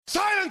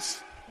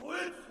Silence!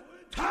 It's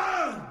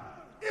time!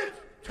 It's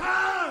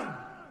time!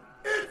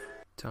 It's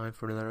time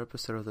for another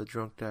episode of the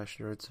Drunk Dash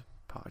Nerds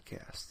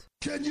podcast.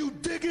 Can you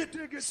dig it,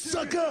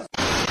 sucker?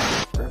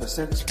 Grab a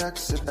six-pack,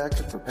 sit back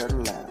and prepare to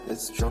laugh.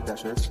 It's Drunk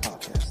Dash Nerds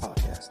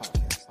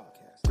podcast.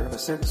 Grab a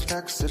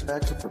six-pack, sit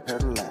back and prepare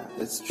to laugh.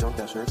 It's Drunk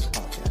Dash Nerds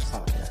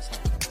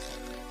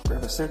podcast.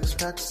 Grab a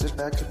six-pack, sit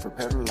back and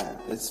prepare to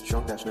laugh. It's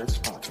Drunk Dash Nerds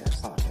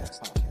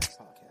podcast.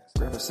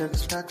 Grab a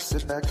six-pack,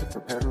 sit back and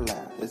prepare to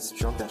laugh. It's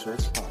Drunk Dash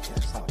Nerds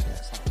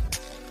podcast.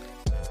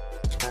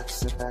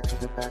 Sit back to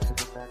the back of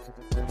the back of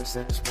the grab a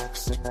six-pack,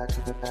 sit back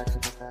to the back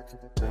of the back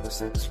of the grab a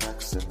six-pack,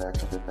 sit back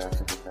to the back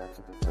of the back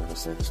of the grab a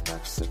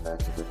six-pack, sit back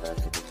to the back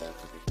of the back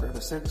of the grab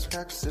a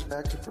six-pack, sit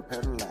back and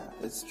prepare to laugh.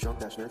 It's Drunk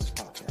Dash Nerds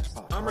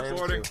podcast. I'm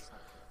recording.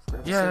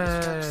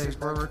 Yay,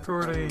 we're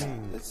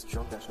recording. It's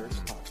Drunk Dash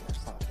Nerds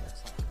podcast.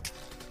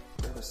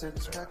 Grab a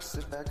six-pack,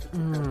 sit back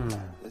and prepare to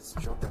laugh. It's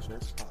Drunk Dash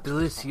Nerds podcast.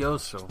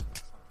 Delicioso.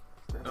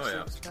 Oh,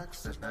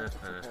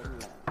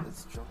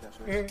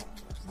 yeah.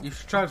 You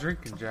should try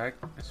drinking, Jack.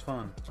 It's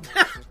fun.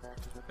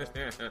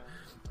 Yeah,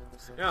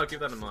 I'll keep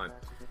that in mind.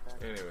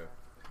 Anyway.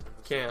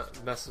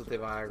 Can't mess with the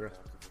Viagra.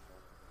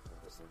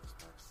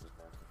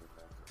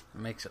 It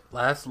makes it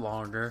last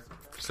longer,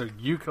 so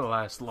you can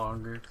last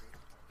longer.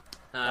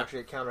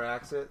 Actually, it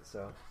counteracts it,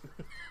 so.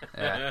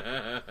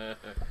 Yeah.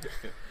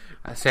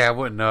 I say I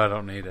wouldn't know. I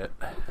don't need it.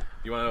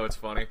 You want to know what's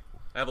funny?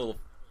 I have a little...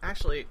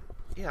 Actually,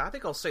 yeah, I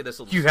think I'll say this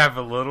a little... You have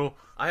a little.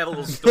 I have a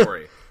little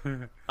story.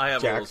 I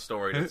have Jack. a little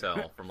story to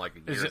tell from like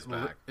years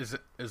back. Is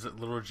it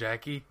little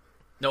Jackie?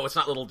 No, it's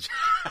not little...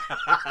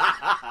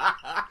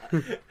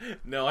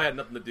 No, I had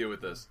nothing to do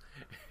with this.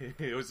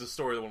 It was a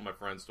story that one of my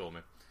friends told me.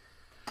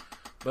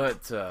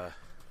 But, Oh,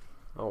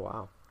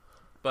 wow.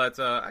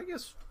 I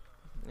guess,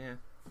 yeah.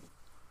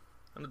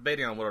 I'm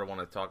debating on what I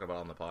want to talk about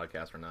on the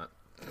podcast or not.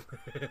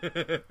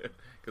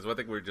 Because I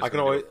think we're just... I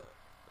can always.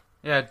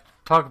 Yeah,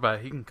 talk about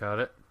it. He can cut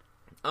it.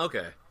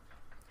 Okay.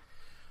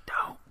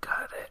 Don't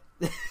cut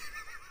it.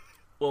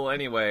 Well,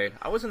 anyway,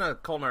 I was in a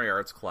culinary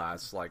arts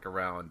class, like,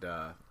 around,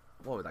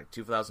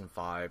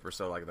 2005 or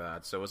so, like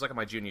that. So it was, like, in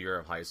my junior year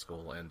of high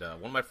school, and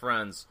one of my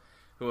friends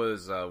who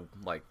was,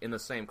 in the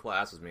same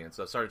class as me, and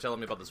so started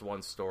telling me about this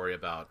one story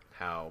about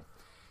how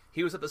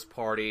he was at this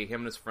party,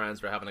 him and his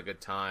friends were having a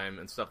good time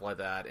and stuff like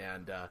that,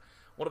 and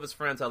one of his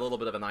friends had a little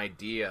bit of an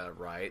idea,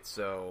 right?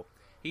 So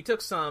he took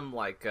some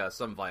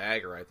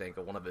Viagra, I think,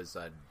 of one of his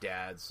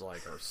dad's, or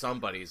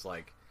somebody's,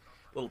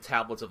 little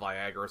tablets of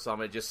Viagra or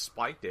something, and just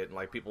spiked it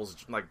in, people's,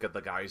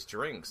 the guys'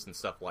 drinks and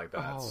stuff like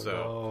that.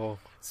 Oh,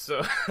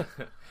 So,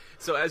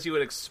 so as you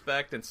would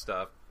expect and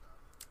stuff,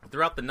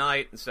 throughout the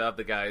night and stuff,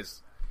 the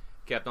guys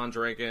kept on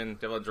drinking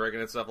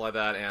and stuff like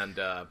that,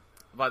 and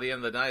by the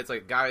end of the night, it's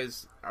like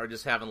guys are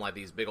just having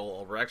these big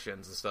old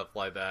erections and stuff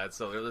like that.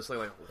 So they're just like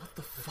what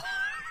the fuck?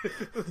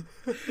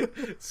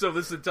 So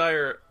this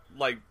entire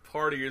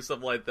party or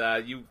something like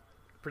that, you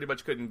pretty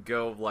much couldn't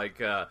go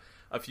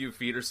a few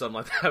feet or something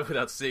like that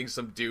without seeing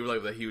some dude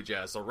with a huge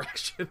ass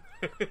erection.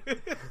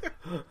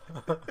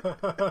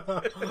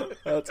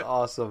 That's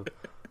awesome.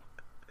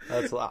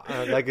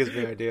 That gives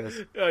me ideas.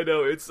 I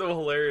know, it's so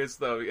hilarious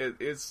though. It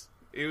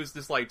was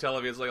just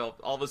telling me, it's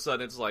all of a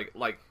sudden it's like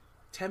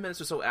 10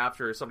 minutes or so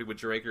after somebody would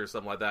drink or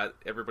something like that,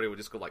 everybody would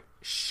just go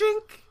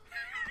shink.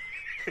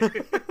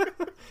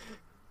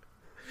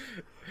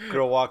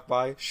 Girl walk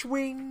by,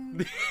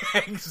 swing.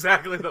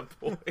 Exactly the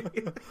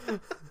point.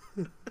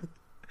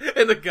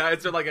 And the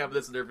guys are having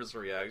this nervous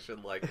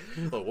reaction,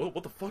 oh,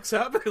 what the fuck's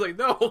happening?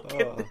 No,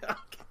 get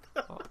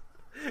down.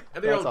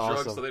 And they're all drunk,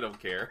 awesome. so they don't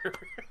care.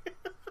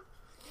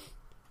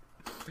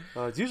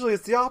 Usually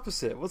it's the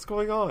opposite. What's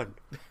going on?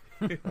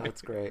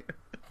 That's great.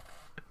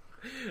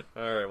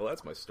 Alright, well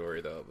that's my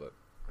story though, but...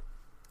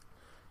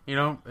 You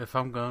know, if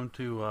I'm going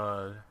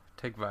to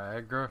take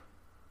Viagra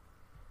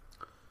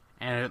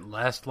and it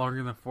lasts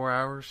longer than 4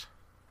 hours,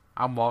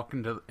 I'm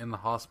walking in the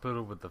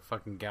hospital with the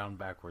fucking gown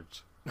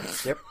backwards.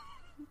 Yep.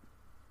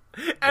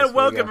 And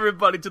welcome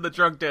everybody to the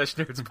Drunk Dash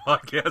Nerds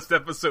podcast,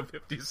 episode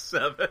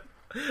 57.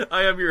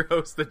 I am your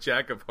host, the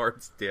Jack of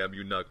Hearts. Damn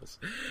you, Knuckles.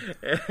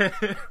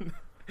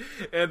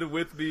 And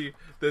with me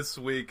this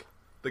week,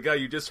 the guy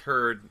you just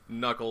heard,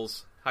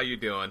 Knuckles. How you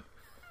doing?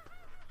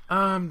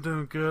 I'm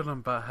doing good. I'm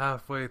about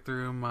halfway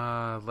through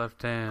my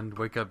left-hand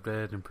Wake Up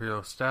Dead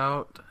Imperial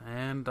Stout,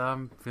 and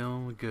I'm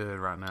feeling good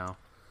right now.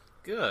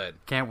 Good.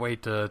 Can't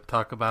wait to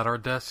talk about our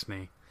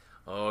Destiny.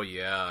 Oh,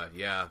 yeah.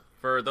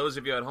 For those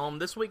of you at home,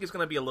 this week is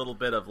going to be a little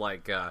bit of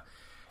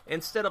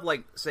instead of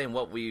saying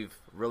what we've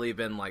really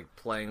been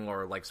playing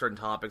or certain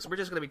topics, we're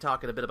just going to be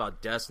talking a bit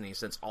about Destiny,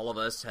 since all of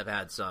us have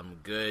had some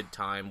good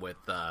time with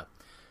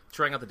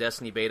trying out the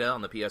Destiny beta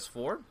on the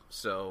PS4.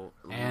 So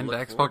and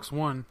Xbox Xbox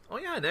One. Oh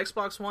yeah, and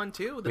Xbox One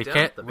too. We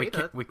can't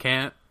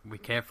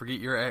forget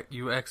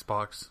you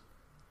Xbox.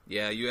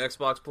 Yeah, you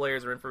Xbox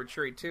players are in for a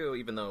treat too.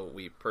 Even though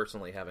we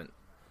personally haven't.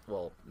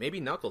 Well, maybe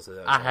Knuckles has.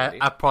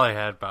 I probably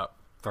had about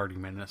 30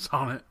 minutes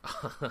on it,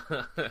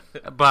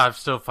 but I've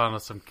still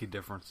found some key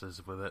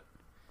differences with it.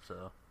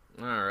 So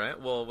All right.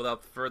 Well,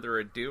 without further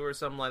ado or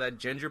something like that,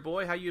 Ginger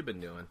Boy, how you been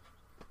doing?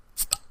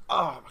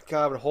 Oh my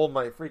god, I'm gonna hold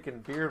my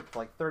freaking beer for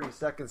like 30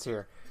 seconds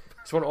here.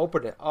 Just want to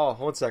open it. Oh,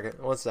 one second.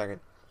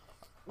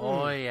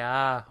 Oh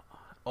yeah,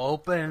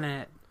 open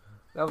it.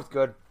 That was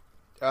good.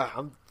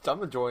 I'm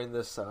enjoying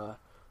this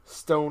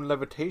Stone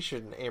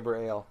Levitation Amber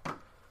Ale.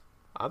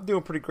 I'm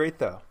doing pretty great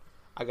though.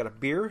 I got a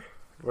beer.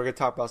 We're gonna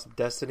talk about some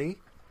Destiny.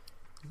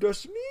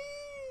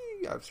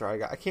 I'm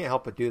sorry, I can't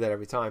help but do that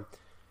every time.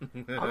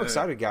 I'm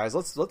excited, guys.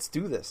 Let's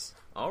do this.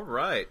 All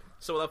right.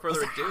 So without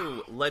further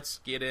ado, let's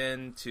get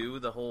into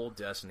the whole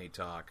Destiny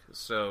talk.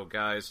 So,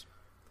 guys,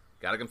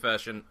 got a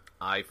confession.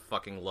 I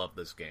fucking love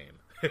this game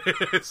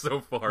so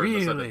far.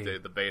 Really?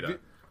 The beta.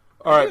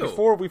 All right, Ew.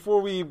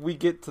 before we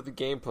get to the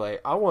gameplay,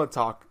 I want to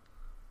talk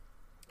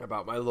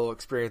about my little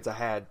experience I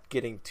had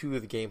getting to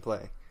the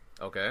gameplay.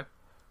 Okay.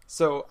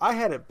 So I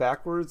had it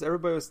backwards.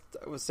 Everybody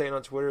was saying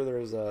on Twitter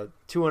there's a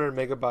 200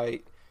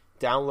 megabyte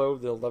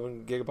download, the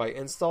 11 gigabyte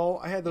install.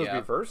 I had those Yeah.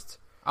 reversed.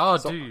 Oh,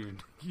 So-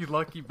 dude, you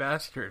lucky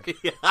bastard.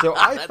 Yeah, So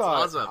I that's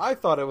thought awesome. I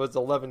thought it was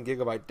 11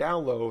 gigabyte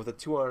download with a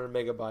 200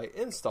 megabyte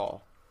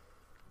install.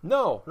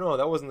 No,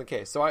 that wasn't the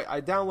case. So I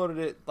downloaded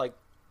it like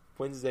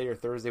Wednesday or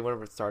Thursday,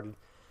 whenever it started,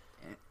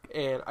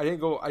 and I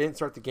didn't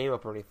start the game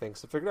up or anything.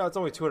 So I figured out it's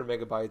only 200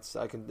 megabytes.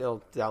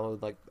 It'll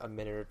download like a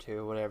minute or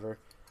two, whatever.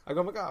 I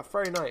go, oh my god,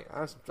 Friday night.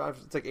 It's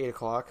like 8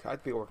 o'clock.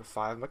 I'd be at work at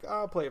 5. I'm like,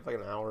 I'll play it for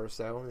like an hour or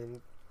so,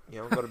 and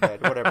go to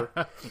bed, whatever.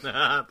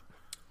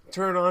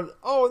 Turn it on.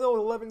 Oh no,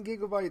 11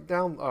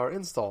 gigabyte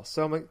install.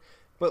 So I'm like,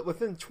 but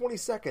within 20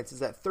 seconds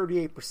is at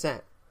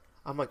 38%.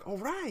 I'm like, all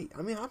right.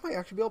 I mean, I might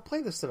actually be able to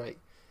play this tonight.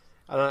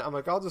 And I'm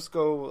like, I'll just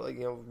go,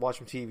 watch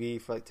some TV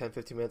for like 10,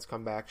 15 minutes.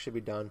 Come back, should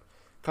be done.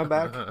 Come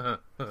back,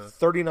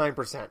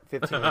 39%, 15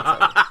 minutes later.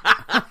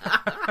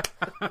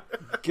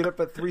 Get up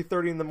at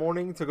 3:30 in the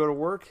morning to go to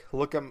work.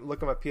 Look at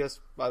my PS.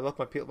 I left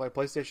my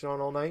PlayStation on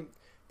all night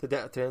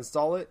to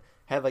install it.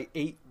 Had like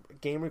 8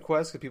 game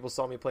requests because people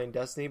saw me playing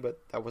Destiny, but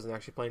I wasn't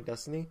actually playing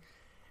Destiny.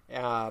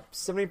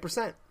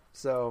 70%.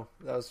 So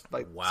that was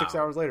like Wow. 6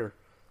 hours later.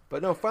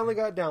 But no, finally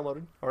got it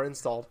downloaded or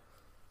installed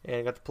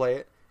and got to play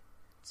it.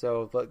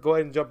 So go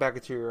ahead and jump back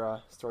into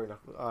your story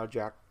now,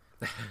 Jack.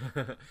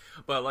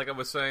 But like I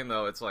was saying,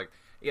 though, it's like,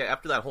 yeah,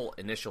 after that whole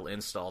initial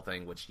install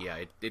thing, which, yeah,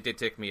 it did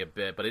take me a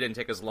bit, but it didn't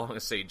take as long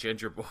as, say,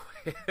 Ginger Boy.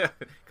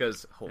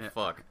 Because,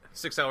 fuck.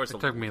 6 hours It to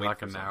took me wait like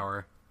for an something.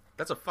 hour.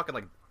 That's a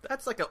fucking,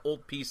 that's like an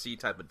old PC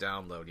type of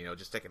download,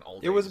 just taking all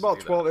day. It was to about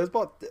do 12. that. It was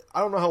about,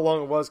 I don't know how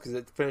long it was because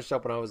it finished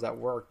up when I was at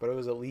work, but it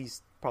was at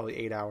least probably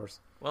 8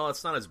 hours. Well,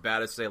 it's not as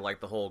bad as, say, like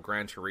the whole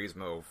Gran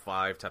Turismo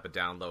 5 type of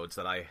downloads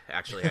that I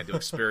actually had to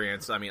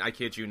experience. I mean, I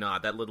kid you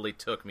not, that literally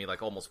took me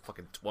like almost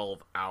fucking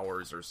 12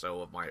 hours or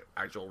so of my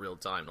actual real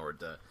time in order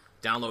to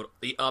download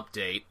the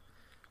update.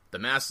 The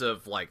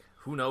massive, like,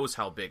 who knows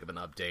how big of an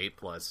update,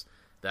 plus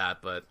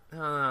that, but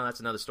that's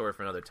another story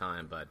for another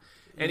time. But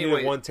You anyway,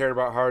 need a 1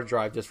 terabyte hard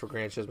drive just for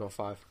Gran Turismo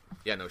 5.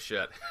 yeah, no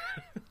shit.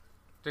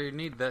 Dude, you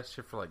need that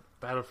shit for like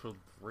Battlefield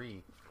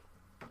 3.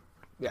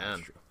 Yeah, Man.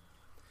 that's true.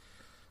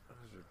 That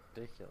was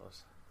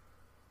ridiculous.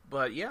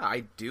 But yeah,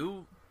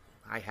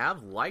 I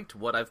have liked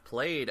what I've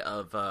played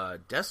of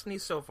Destiny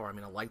so far. I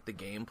mean, I like the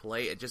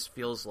gameplay. It just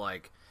feels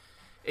like,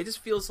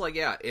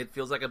 yeah, it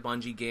feels like a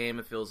Bungie game.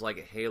 It feels like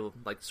a Halo,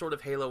 like sort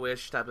of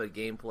Halo-ish type of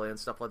gameplay and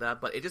stuff like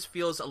that. But it just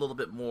feels a little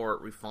bit more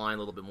refined, a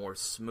little bit more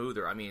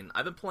smoother. I mean,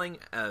 I've been playing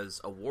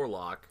as a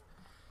Warlock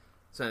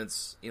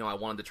since, I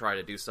wanted to try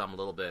to do something a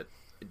little bit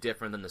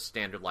different than the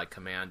standard, like,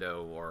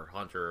 Commando or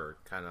Hunter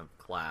kind of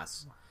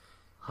class.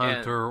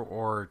 Hunter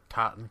or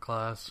Titan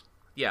class.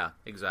 Yeah,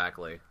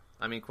 exactly.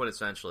 I mean,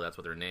 quintessentially, that's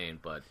what they're named,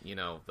 but,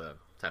 the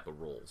type of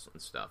roles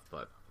and stuff.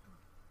 But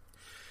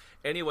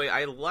anyway,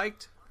 I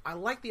like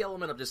the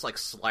element of just, like,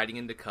 sliding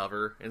into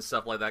cover and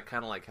stuff like that,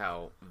 kind of like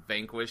how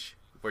Vanquish,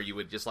 where you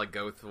would just, like,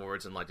 go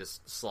towards and, like,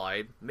 just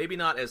slide. Maybe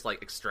not as,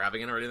 like,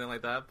 extravagant or anything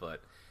like that,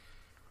 but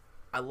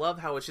I love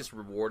how it's just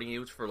rewarding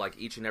you for, like,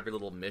 each and every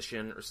little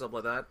mission or stuff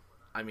like that.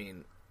 I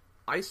mean,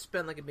 I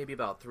spent, like, maybe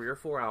about 3 or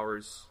 4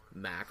 hours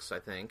max, I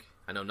think.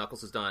 I know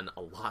Knuckles has done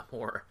a lot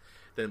more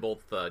than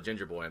both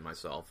Ginger Boy and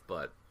myself,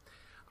 but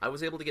I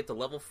was able to get to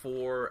level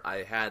 4.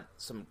 I had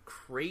some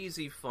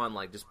crazy fun,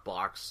 like, just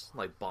boss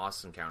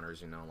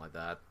encounters, like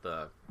that.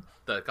 The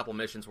couple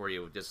missions where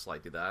you would just,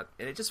 like, do that.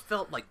 And it just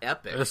felt, like,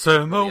 epic. It's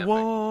in the Really epic.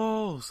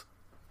 walls.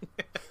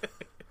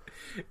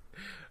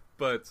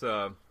 But,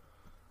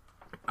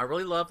 I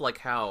really love, like,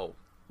 how,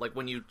 like,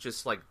 when you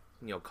just, like,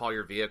 call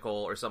your vehicle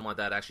or something like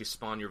that, actually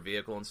spawn your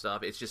vehicle and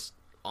stuff, it's just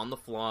on the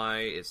fly.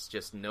 It's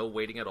just no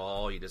waiting at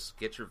all. You just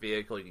get your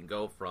vehicle. You can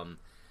go from,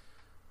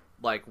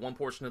 like, one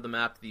portion of the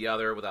map to the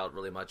other without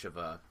really much of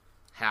a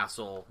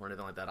hassle or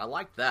anything like that. I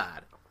like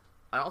that.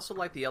 I also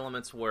like the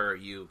elements where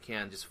you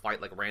can just fight,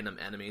 like, random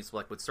enemies,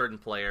 like, with certain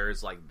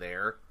players, like,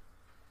 there.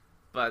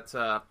 But,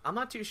 I'm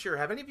not too sure.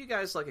 Have any of you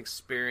guys, like,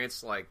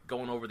 experienced, like,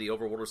 going over the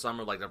overworld or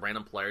something, like, the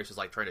random players just,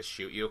 like, trying to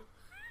shoot you?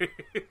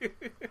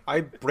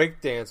 I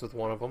breakdanced with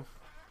one of them.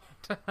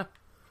 That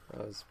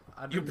was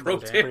I You didn't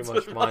broke dance. dance pretty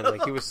with much one mine. of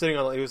Like he was sitting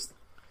on,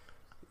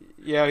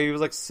 Yeah, he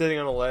was like sitting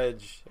on a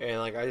ledge, and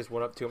like I just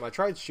went up to him. I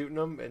tried shooting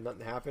him, and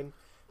nothing happened.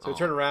 So he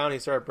turned around, he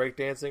started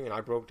breakdancing, and I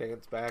broke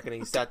dance back, and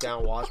he sat down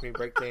and watched me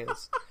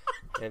breakdance.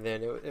 And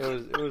then it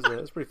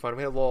was pretty fun.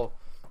 We had a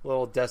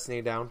little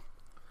Destiny down.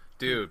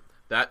 Dude,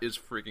 that is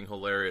freaking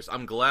hilarious.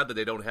 I'm glad that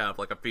they don't have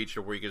like a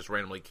feature where you can just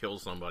randomly kill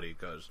somebody,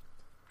 because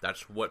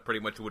that's what pretty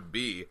much would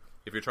be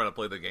if you're trying to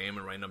play the game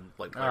and random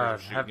like players are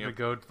shooting having you. to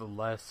go to the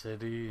last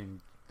city,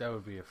 and that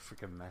would be a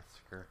freaking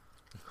massacre.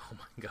 Oh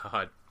my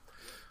god.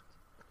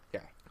 Yeah.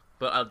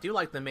 But I do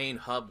like the main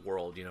hub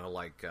world, you know,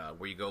 like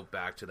where you go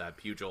back to that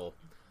Pugil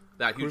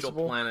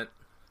planet.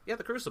 Yeah,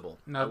 the Crucible.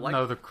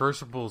 No, the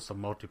Crucible's the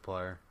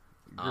multiplayer.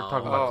 You're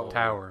talking about the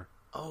tower.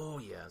 Oh,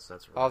 yes,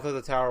 that's right. Although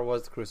the tower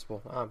was the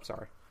Crucible. I'm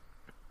sorry.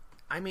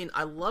 I mean,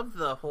 I love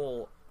the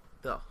whole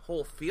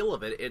feel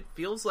of it. It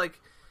feels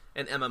like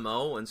an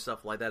MMO and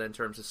stuff like that in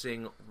terms of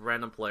seeing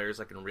random players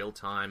like in real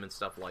time and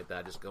stuff like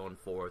that, just going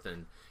forth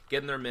and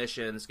getting their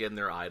missions, getting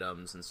their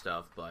items and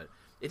stuff. But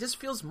it just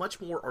feels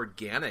much more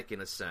organic in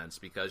a sense,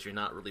 because you're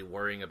not really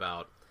worrying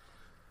about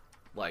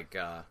like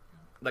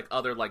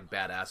other like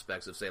bad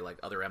aspects of, say, like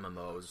other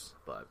MMOs.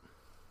 But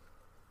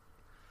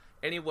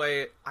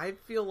anyway, I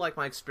feel like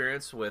my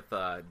experience with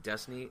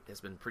Destiny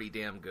has been pretty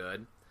damn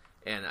good,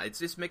 and it's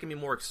just making me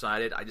more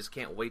excited. I just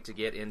can't wait to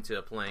get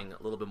into playing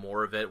a little bit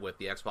more of it with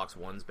the Xbox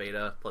One's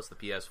beta plus the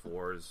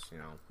PS4's, you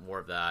know, more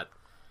of that.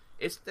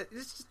 It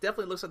just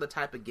definitely looks like the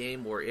type of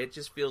game where it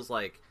just feels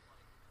like,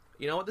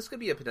 you know what, this could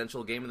be a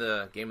potential game of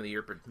the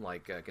year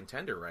like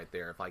contender right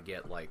there if I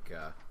get like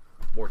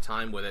more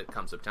time with it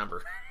come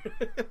September.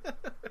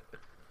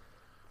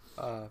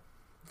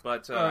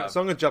 But so I'm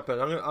gonna jump in.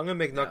 I'm gonna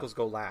make Knuckles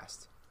go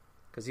last,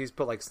 because he's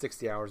put like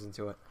 60 hours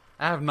into it.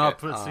 I have not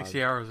put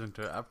 60 hours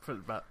into it. I've put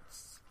about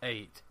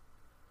 8.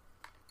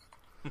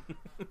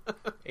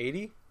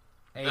 80?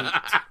 8.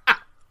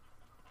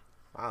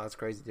 Wow, that's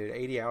crazy, dude.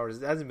 80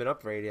 hours. It hasn't been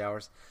up for 80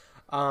 hours.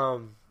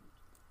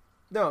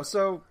 No,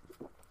 so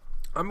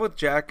I'm with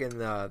Jack in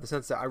the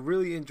sense that I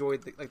really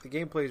enjoyed the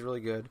gameplay is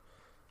really good.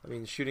 I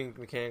mean, shooting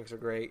mechanics are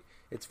great.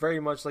 It's very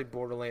much like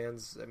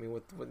Borderlands. I mean,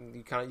 when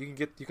you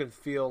can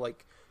feel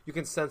like you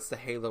can sense the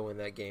Halo in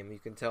that game. You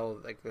can tell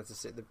like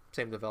that's the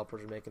same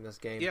developers are making this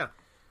game. yeah,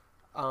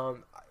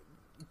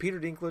 Peter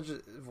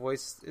Dinklage's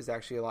voice is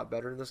actually a lot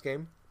better in this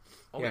game.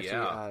 oh He actually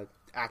yeah,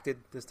 acted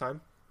this time.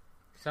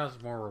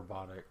 Sounds more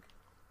robotic.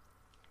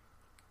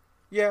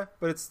 Yeah,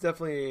 but it's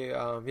definitely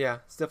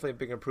it's definitely a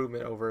big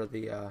improvement over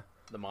the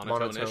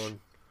monotone-ish.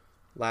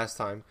 last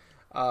time.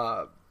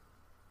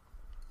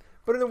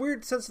 But in a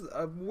weird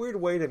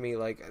way to me,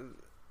 like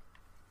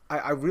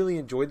I really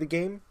enjoyed the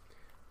game,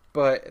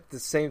 but at the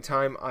same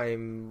time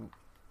I'm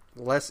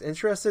less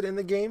interested in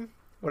the game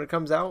when it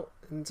comes out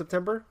in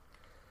September.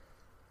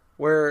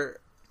 Where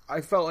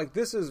I felt like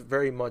this is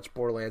very much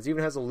Borderlands. It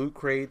even has a loot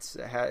crates.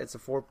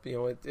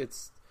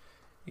 It's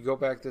you go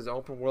back to this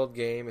open world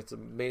game. It's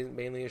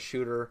mainly a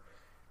shooter.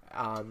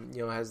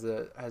 Has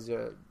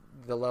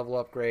the level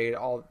upgrade.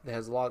 It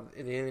has a lot of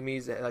the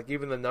enemies. Like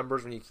even the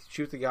numbers when you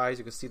shoot the guys,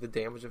 you can see the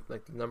damage of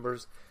like the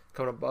numbers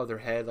coming above their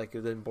head, like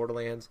in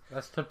Borderlands.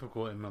 That's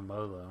typical MMO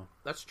though.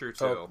 That's true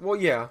too. Well,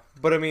 yeah,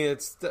 but I mean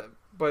it's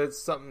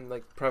something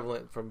like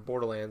prevalent from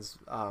Borderlands.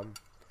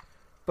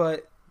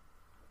 But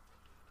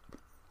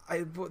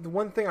the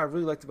one thing I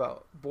really liked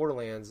about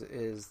Borderlands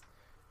is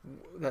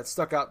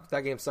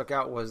that game stuck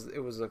out was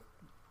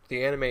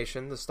the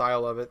animation, the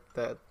style of it.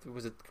 That it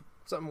was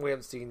something we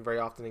haven't seen very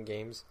often in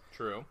games.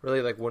 True.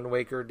 Really, like Wind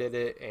Waker did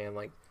it, and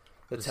like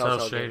the cell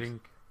Telltale shading.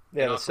 games.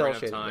 Yeah, the cell Ocarina of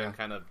shading. Time Yeah.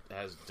 kind of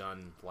has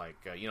done like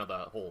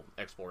the whole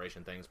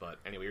exploration things. But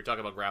anyway, you're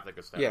talking about graphic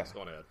aesthetics.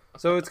 Yeah. Go ahead.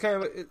 So it's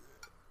kind of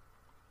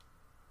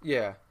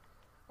yeah.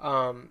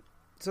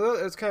 So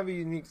it's kind of a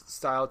unique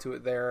style to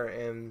it there,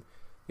 and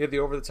you have the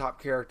over the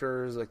top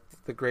characters, like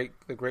the great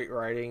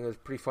writing. It was a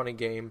pretty funny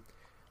game.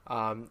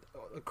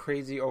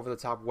 Crazy over the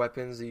top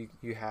weapons that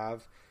you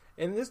have.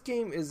 And this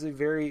game is a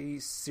very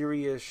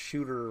serious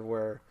shooter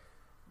where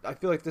I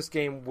feel like this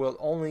game will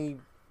only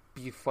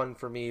be fun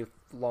for me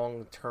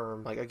long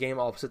term. Like a game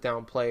I'll sit down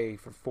and play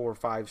for 4,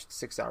 5,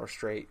 6 hours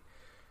straight.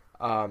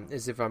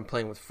 As if I'm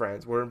playing with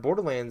friends. Where in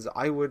Borderlands,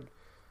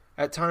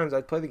 at times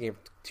I'd play the game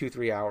for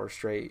 2-3 hours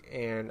straight,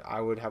 and I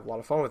would have a lot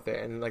of fun with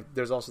it. And like,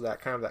 there's also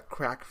that kind of that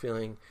crack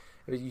feeling.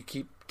 You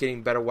keep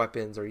getting better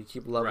weapons, or you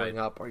keep leveling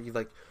up, or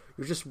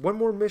you're just one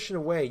more mission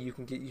away. You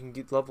can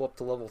get level up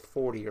to level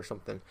 40 or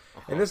something.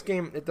 In this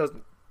game, it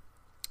doesn't.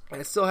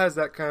 It still has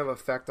that kind of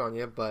effect on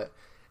you, but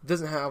it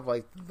doesn't have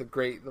like the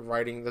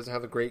writing. Doesn't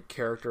have the great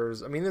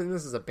characters. I mean,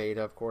 this is a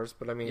beta, of course,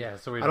 but I mean, Yeah,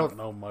 so we don't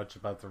know much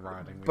about the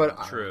writing.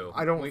 True.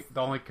 I don't.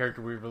 The only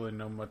character we really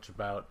know much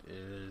about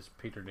is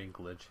Peter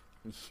Dinklage.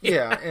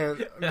 Yeah,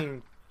 and I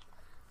mean,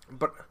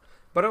 but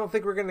I don't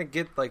think we're gonna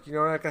get like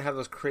we're not gonna have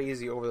those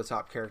crazy over the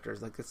top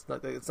characters. Like it's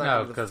not gonna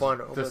be the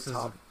fun over the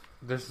top.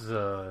 This is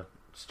a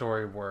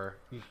story where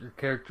your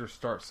character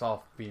starts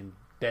off being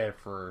dead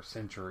for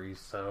centuries,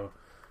 so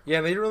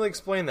Yeah, they didn't really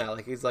explain that.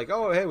 Like he's like,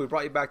 oh hey, we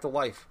brought you back to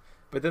life,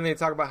 but then they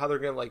talk about how they're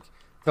gonna like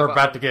They're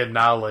about to get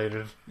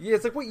annihilated. Yeah,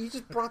 it's like, wait, you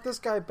just brought this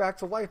guy back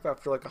to life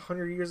after like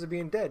 100 years of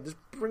being dead. Just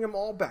bring them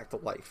all back to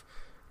life.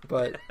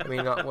 But I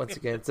mean, not once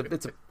again.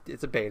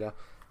 It's a beta.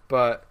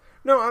 But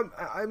no,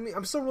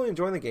 I'm still really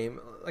enjoying the game.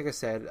 Like I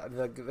said,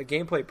 the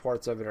gameplay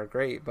parts of it are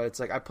great. But it's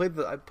like I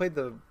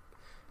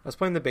was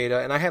playing the beta,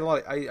 and I had a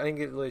lot. I didn't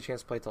get really a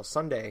chance to play till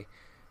Sunday,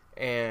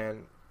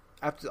 and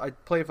after I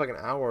played for like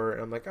an hour,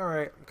 and I'm like, all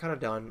right, I'm kind of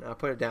done. And I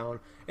put it down,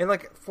 and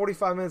like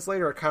 45 minutes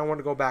later, I kind of wanted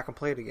to go back and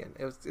play it again.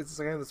 It's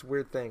like this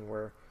weird thing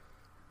where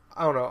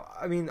I don't know.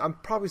 I mean, I'm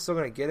probably still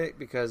gonna get it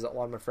because a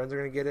lot of my friends are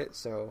gonna get it,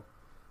 so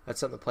that's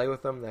something to play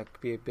with them. That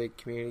could be a big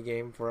community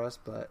game for us,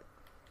 but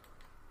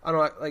I don't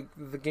know. Like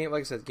the game,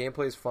 like I said,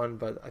 gameplay is fun,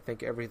 but I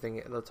think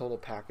everything, the total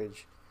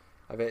package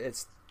of it,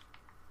 it's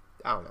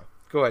I don't know.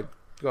 Go ahead,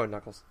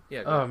 Knuckles.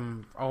 Yeah.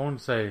 I want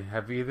to say,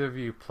 have either of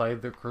you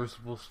played the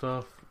Crucible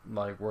stuff,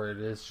 like where it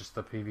is just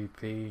the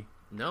PvP,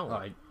 No.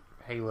 like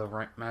Halo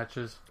rank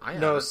matches? I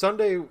No,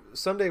 haven't.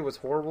 Sunday was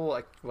horrible.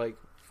 Like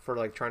for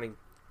like trying to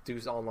do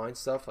online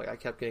stuff. Like I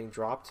kept getting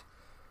dropped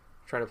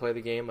trying to play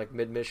the game. Like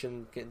mid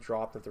mission, getting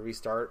dropped at the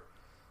restart.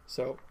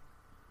 So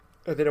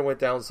and then it went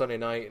down Sunday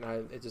night,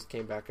 and it just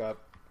came back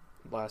up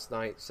last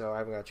night. So I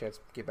haven't got a chance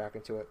to get back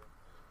into it.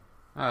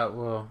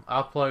 Well,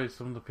 I'll play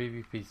some of the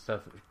PvP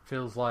stuff. It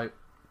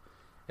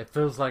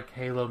feels like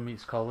Halo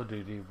meets Call of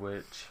Duty,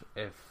 which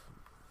if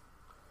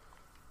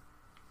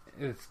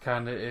it's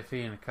kind of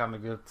iffy and kind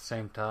of good at the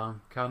same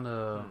time. Kind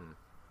of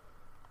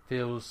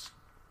feels,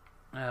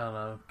 I don't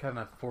know, kind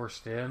of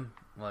forced in.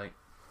 Like,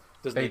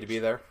 Doesn't need to be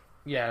there.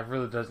 yeah, it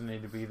really doesn't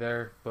need to be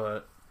there,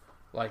 but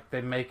like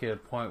they make it a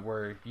point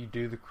where you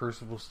do the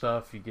Crucible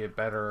stuff, you get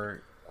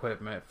better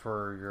equipment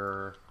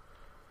for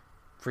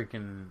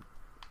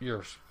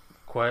your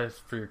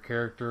quest, for your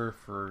character,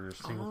 for your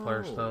single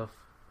player Oh. stuff.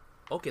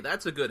 Okay,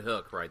 that's a good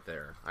hook right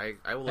there. I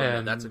will admit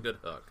And- that's a good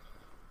hook.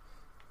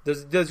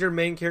 Does your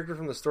main character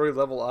from the story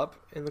level up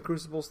in the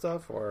Crucible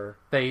stuff, or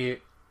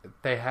They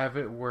have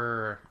it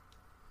where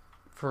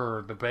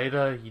for the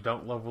beta you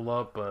don't level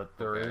up, but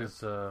there Okay.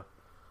 is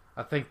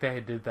I think they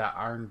did that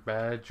Iron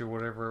Badge or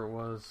whatever it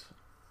was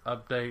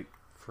update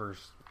for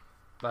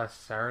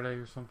last Saturday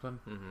or something.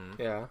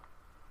 Mm-hmm. yeah?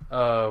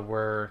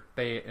 Where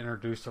they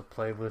introduced a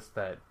playlist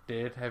that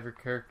did have your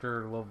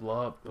character level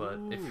up, but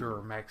if you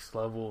were max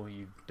level,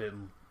 you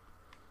didn't.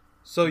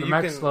 So The you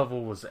max can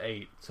level was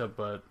 8, so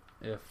but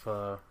if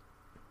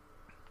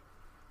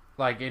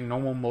like in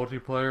normal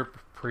multiplayer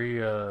pre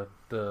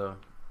the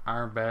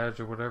Iron Badge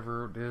or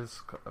whatever it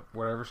is,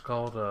 whatever it's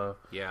called,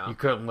 Yeah. you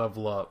couldn't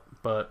level up.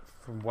 But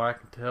from what I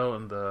can tell,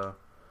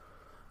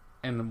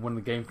 when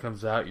the game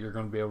comes out, you're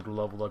going to be able to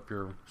level up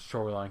your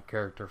storyline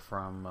character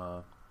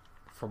from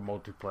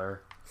multiplayer.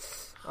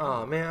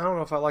 Oh man, I don't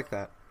know if I like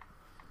that.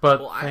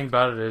 But Well, the thing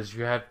about it is,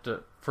 you have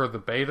to, for the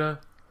beta,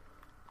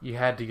 you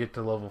had to get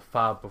to level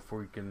 5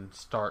 before you can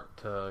start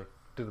to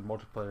do the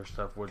multiplayer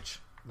stuff, which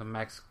the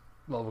max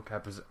level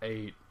cap is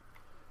 8.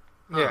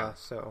 Yeah,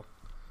 so.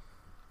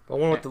 But I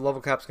wonder what the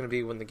level cap's going to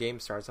be when the game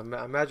starts. I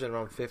imagine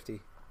around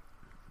 50.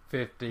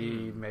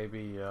 50,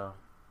 maybe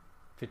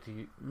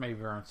 50,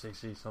 maybe around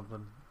 60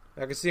 something.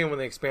 I can see them when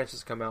the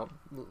expansions come out,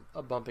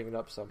 bumping it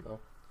up some though.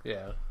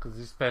 Yeah, because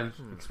these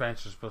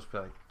expansions are supposed to be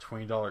like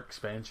 $20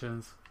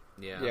 expansions.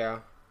 Yeah. Yeah,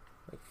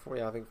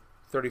 I think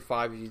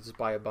 35. You just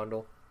buy a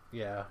bundle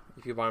Yeah,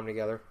 if you buy them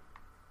together.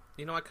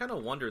 You know, I kind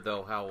of wonder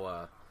though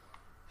how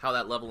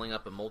that leveling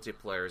up in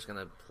multiplayer is going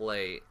to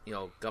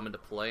come into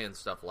play and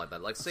stuff like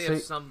that. Like, say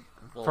if some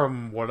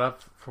from what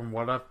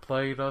I've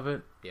played of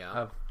it,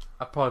 yeah,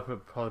 I probably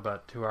put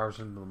about 2 hours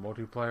into the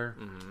multiplayer.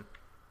 mm-hmm.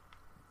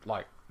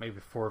 Like maybe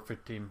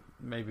 4-15,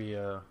 maybe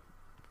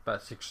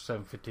about 6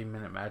 or 7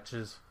 15-minute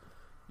matches.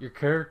 Your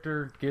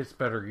character gets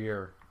better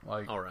gear,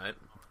 like All right,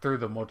 through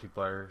the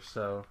multiplayer.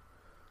 So,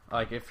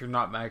 like if you're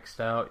not maxed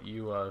out,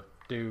 you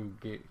do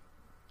get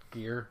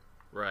gear,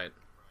 right.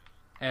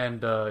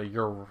 and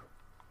your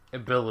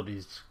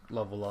abilities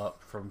level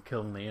up from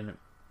killing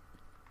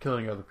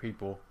other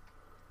people.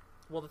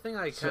 Well, the thing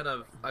I kind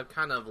of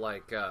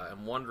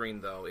am wondering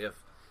though, if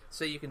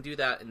say you can do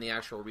that in the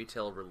actual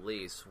retail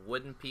release,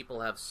 wouldn't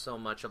people have so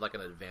much of like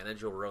an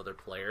advantage over other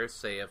players?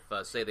 Say if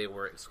say they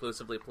were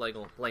exclusively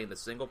playing the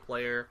single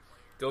player,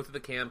 go through the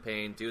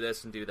campaign, do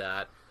this and do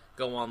that,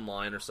 go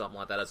online or something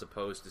like that, as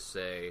opposed to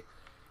say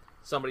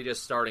somebody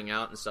just starting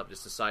out and stuff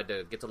just decide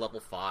to get to level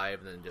 5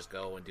 and then just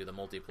go and do the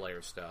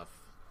multiplayer stuff.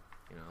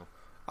 You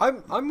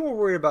know, I'm more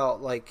worried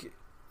about, like,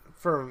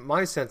 for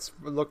my sense,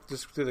 look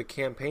just through the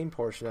campaign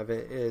portion of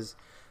it is,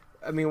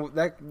 I mean,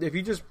 that if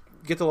you just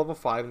get to level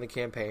 5 in the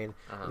campaign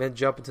and then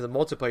jump into the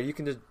multiplayer, you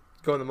can just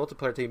go in the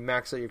multiplayer until you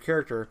max out your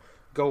character,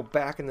 go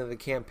back into the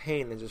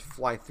campaign and just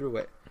fly through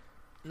it.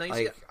 Now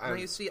you,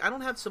 Like, see, I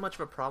don't have so much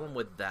of a problem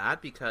with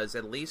that because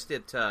at least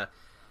it,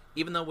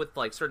 even though with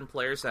like certain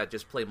players that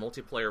just play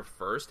multiplayer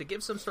first, it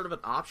gives them sort of an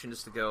option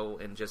just to go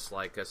and just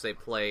like say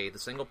play the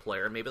single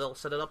player. Maybe they'll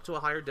set it up to a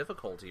higher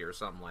difficulty or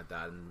something like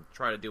that and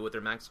try to do with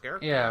their max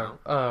character. Yeah.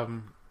 You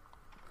know?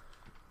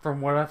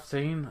 From what I've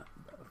seen,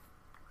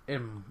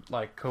 in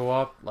like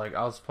co-op, like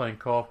I was playing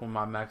co-op with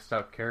my maxed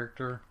out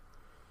character.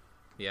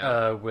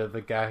 Yeah. With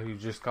the guy who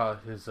just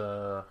got his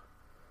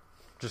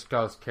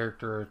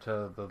character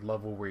to the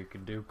level where you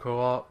can do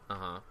co-op.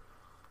 Uh-huh.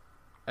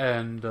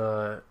 And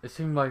it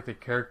seemed like the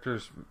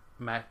characters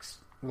max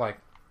like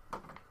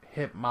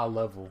hit my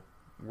level,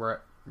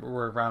 were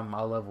around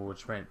my level,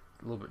 which made it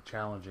a little bit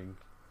challenging.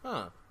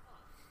 Huh.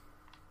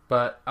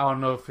 But I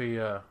don't know if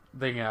I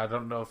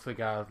don't know if the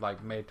guy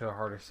like made it to a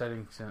harder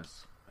setting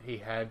since he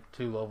had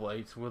 2 level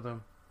 8s with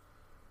him,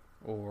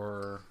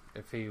 or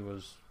if he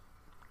was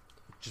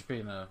just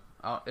being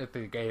if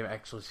the game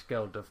actually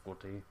scaled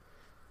difficulty.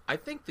 I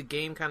think the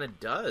game kind of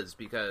does,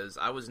 because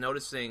I was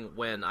noticing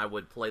when I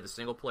would play the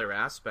single player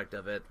aspect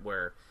of it,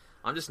 where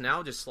I'm just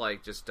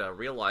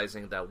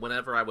realizing that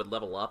whenever I would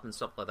level up and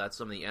stuff like that,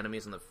 some of the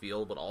enemies in the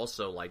field would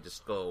also like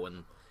just go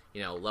and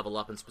level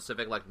up in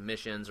specific like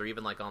missions, or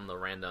even like on the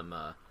random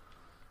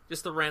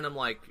just the random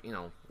like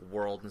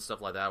world and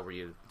stuff like that, where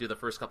you do the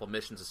first couple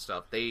missions and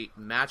stuff. They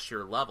match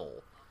your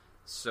level,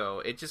 so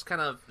it just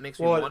kind of makes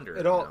me wonder.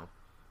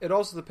 It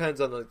also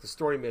depends on the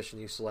story mission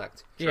you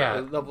select.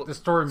 Yeah, the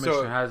story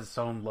mission has its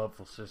own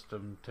level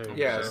system too.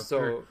 Yeah,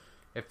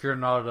 if you're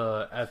not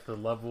at the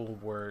level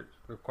where it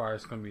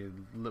requires, it's going to be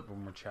a little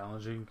more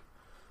challenging.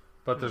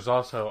 But there's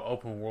also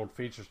open world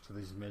features to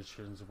these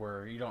missions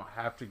where you don't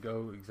have to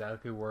go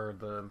exactly where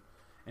the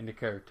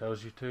indicator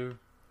tells you to.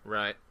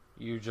 Right.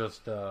 You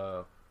just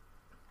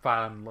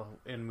find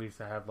enemies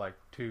that have like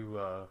two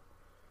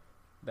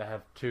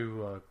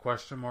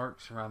question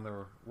marks around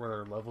where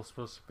their level's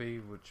supposed to be,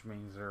 which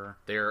means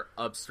they're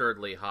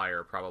absurdly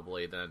higher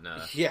probably than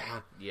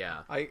yeah.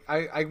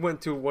 I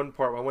went to one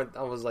part.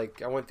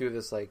 I went through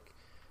this like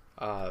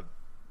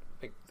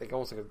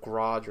almost like a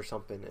garage or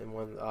something in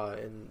one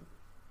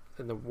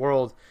in the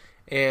world,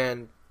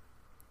 and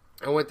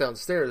I went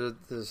downstairs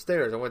to the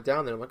stairs. I went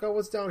down there. I'm like, oh,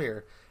 what's down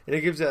here? And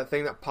it gives you that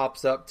thing that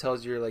pops up,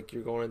 tells you like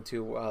you're going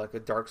into like a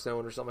dark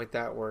zone or something like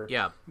that, where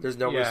there's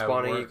no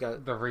respawning. You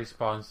got the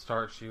respawn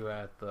starts you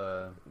at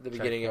the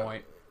beginning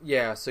point.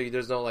 So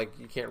there's no like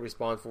you can't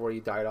respawn for where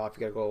you died off. You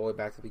got to go all the way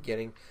back to the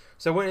beginning.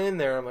 So I went in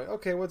there. I'm like,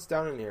 okay, what's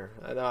down in here?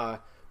 And I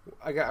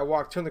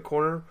turned the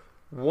corner.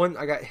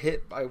 I got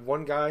hit by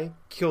one guy,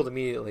 killed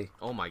immediately.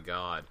 Oh my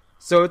god.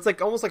 So it's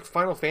like almost like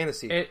Final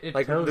Fantasy. It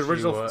like tells the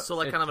original.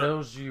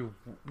 Tells you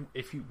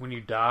when you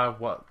die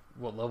what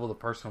level the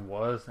person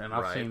was, and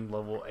I've seen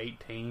level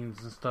 18s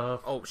and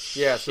stuff. Oh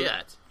shit! Yeah, so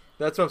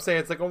that's what I'm saying.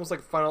 It's like almost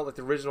like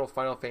the original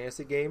Final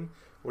Fantasy game,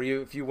 where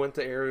if you went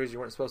to areas you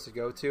weren't supposed to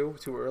go to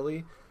too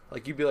early,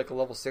 like you'd be like a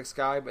level 6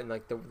 guy, but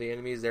like the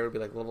enemies there would be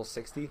like level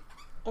 60.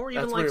 Or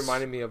even that's like, what it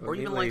reminded me of. Or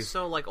even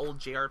like old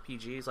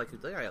JRPGs, like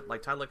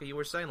Todd, like you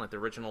were saying, like the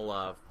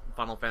original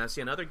Final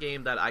Fantasy. Another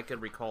game that I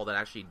could recall that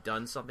actually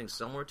done something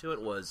similar to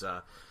it was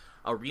a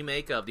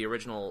remake of the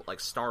original like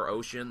Star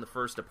Ocean: The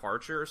First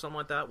Departure or something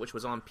like that, which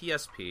was on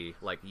PSP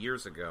like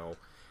years ago.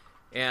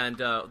 And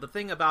the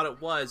thing about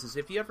it is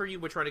if you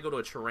were trying to go to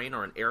a terrain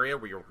or an area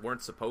where you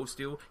weren't supposed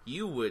to,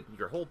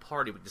 your whole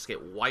party would just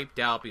get wiped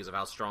out because of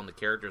how strong the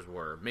characters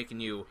were,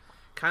 making you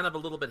kind of a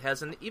little bit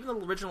hesitant. Even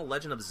the original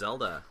Legend of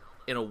Zelda,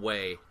 in a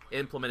way,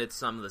 implemented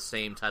some of the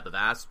same type of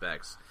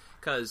aspects.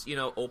 Because,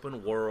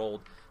 open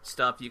world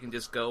stuff, you can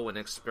just go and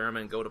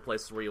experiment, go to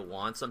places where you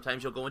want.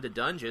 Sometimes you'll go into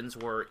dungeons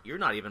where you're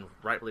not even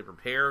rightly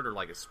prepared or,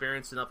 like,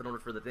 experienced enough in order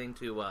for the thing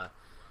to,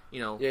 you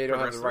don't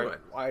have the right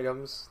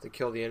items to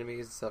kill the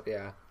enemies and stuff,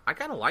 yeah. I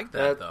kind of like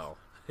that, though.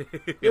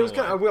 It was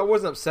I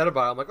wasn't upset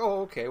about it. I'm like,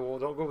 oh, okay, well,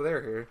 don't go over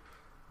there here.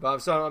 But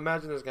so I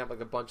imagine there's going to have,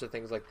 like, a bunch of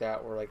things like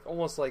that where, like,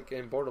 almost like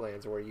in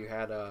Borderlands where you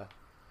had, where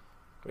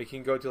you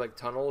can go to, like,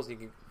 tunnels, you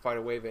can find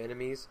a wave of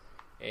enemies,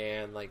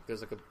 and, like,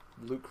 there's, like, a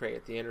loot crate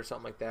at the end or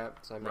something like that.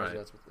 So I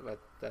imagine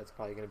that's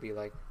probably going to be,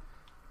 like...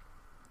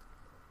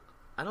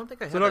 I don't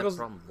think I had that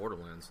problem with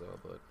Borderlands, though,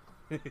 but...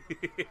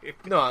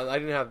 No, I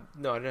didn't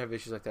have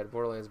issues like that in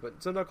Borderlands.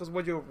 But, so, Knuckles,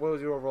 what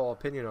was your overall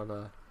opinion on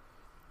the...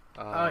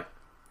 I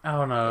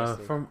don't know.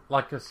 From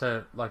like y'all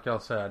said,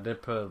 I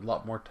did put a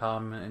lot more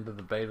time into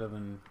the beta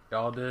than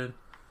y'all did,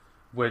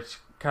 which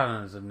kind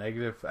of is a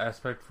negative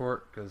aspect for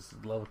it because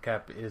the level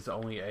cap is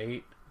only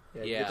 8.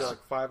 Yeah, you get to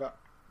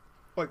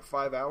like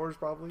 5 hours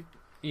probably.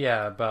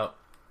 Yeah, about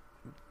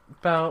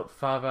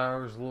 5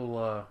 hours,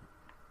 a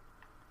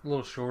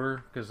little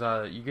shorter because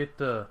I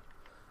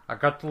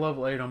got to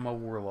level 8 on my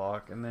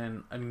Warlock, and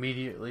then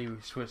immediately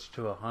we switched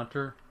to a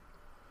Hunter.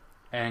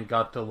 And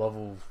got to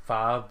level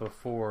 5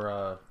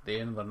 before the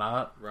end of the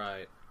night.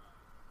 Right.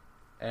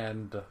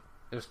 And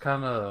it was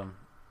kind of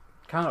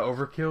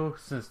overkill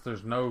since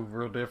there's no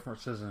real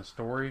differences in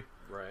story.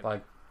 Right.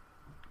 Like,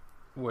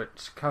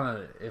 which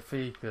kind of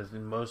iffy because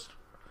in most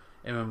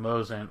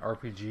MMOs and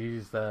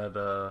RPGs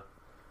that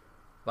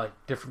like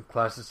different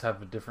classes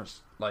have a different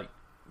like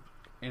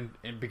in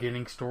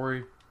beginning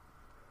story.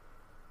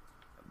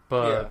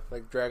 But yeah,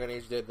 like Dragon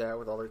Age did that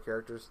with all their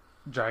characters.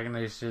 Dragon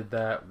Age did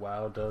that.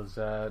 WoW does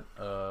that.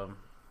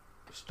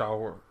 Star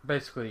Wars,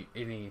 basically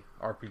any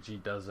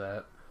RPG does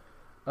that.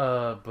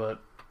 But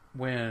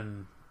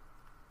when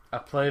I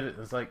played it,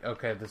 it's like,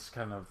 okay, this is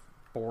kind of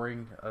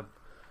boring.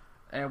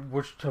 And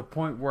which to a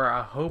point where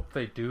I hope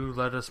they do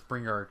let us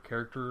bring our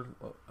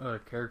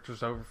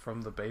characters over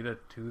from the beta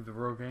to the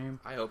real game.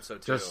 I hope so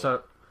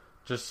too.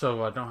 Just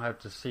so I don't have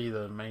to see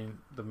the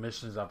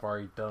missions I've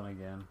already done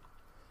again.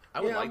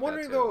 I would like I'm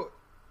wondering that too.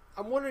 though.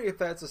 I'm wondering if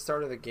that's the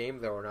start of the game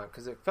though or not,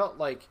 because it felt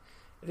like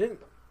it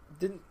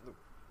didn't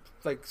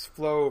like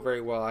flow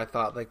very well. I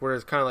thought like where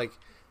it's kind of like,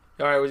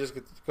 all right, we just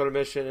go to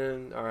mission,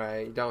 and all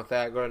right, you're done with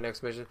that, go to the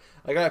next mission.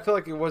 Like I feel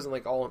like it wasn't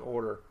like all in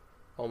order,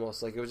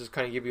 almost like it was just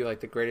kind of give you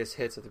like the greatest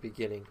hits at the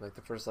beginning, like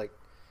the first like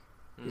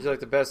these are like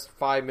the best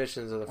 5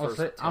 missions of the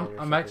first. 10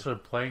 I'm actually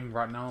playing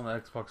right now on the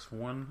Xbox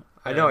One.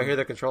 I know. I hear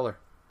the controller.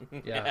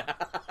 Yeah,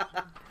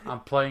 I'm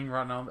playing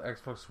right now on the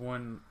Xbox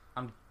One.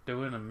 I'm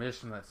doing a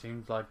mission that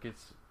seems like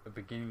it's a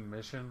beginning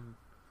mission.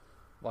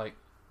 Like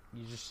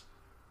you just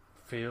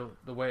feel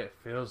the way it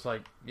feels.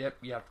 Like yep,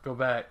 you have to go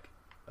back.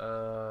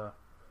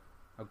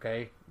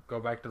 Okay, go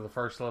back to the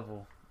first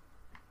level.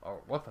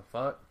 Oh, what the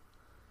fuck?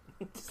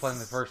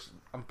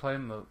 I'm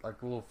playing the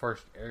like little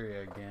first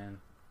area again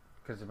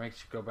because it makes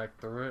you go back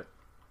through it,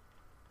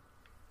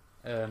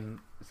 and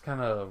it's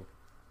kind of,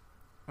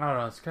 I don't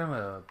know, it's kind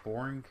of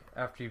boring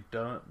after you've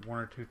done it 1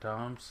 or 2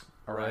 times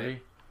already.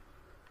 Right.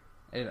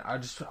 And I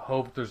just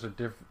hope there's a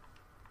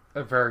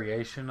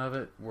variation of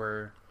it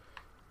where,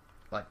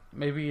 like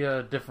maybe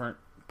a different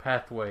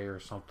pathway or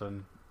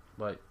something.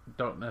 Like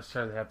don't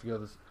necessarily have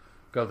to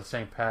go the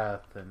same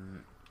path.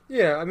 And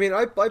Yeah, I mean,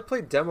 I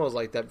played demos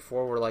like that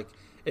before, where like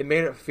it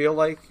made it feel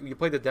like you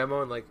played the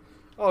demo and like,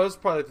 oh, this is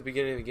probably at the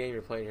beginning of the game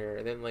you're playing here,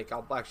 and then like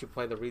I'll actually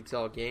play the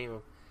retail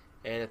game,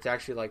 and it's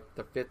actually like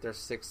the 5th or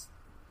 6th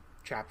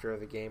chapter of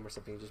the game or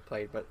something you just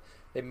played, but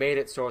they made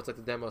it so it's like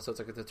the demo, so it's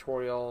like a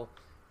tutorial,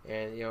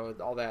 and you know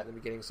all that in the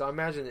beginning. So I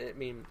imagine, I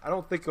mean, I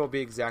don't think it'll be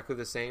exactly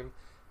the same.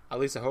 At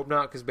least I hope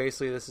not, because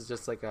basically this is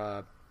just like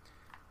a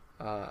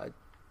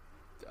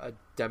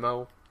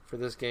demo for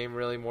this game,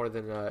 really, more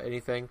than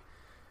anything.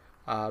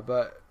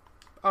 But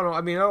I don't know.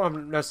 I mean, I don't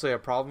have necessarily a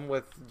problem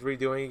with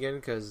redoing again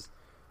because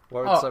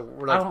we're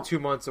like 2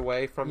 months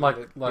away from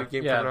the new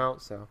game coming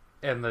out. So,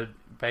 and the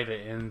beta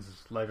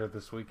ends later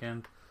this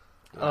weekend.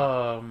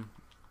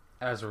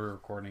 As we're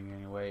recording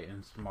anyway, it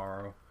ends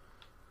tomorrow.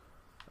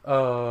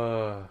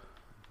 But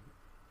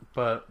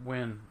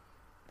when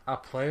I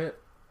play it,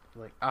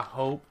 like I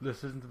hope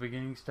this isn't the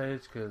beginning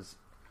stage because,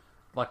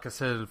 like I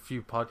said a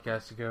few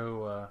podcasts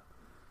ago,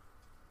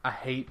 I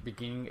hate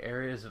beginning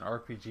areas in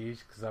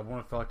RPGs because I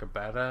want to feel like a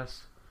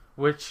badass.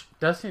 Which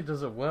Destiny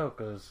does it well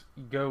because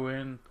you go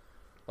in,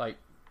 like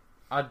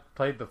I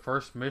played the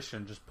first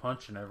mission just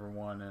punching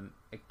everyone and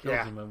it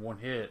kills them in one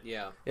hit.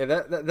 Yeah.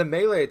 That the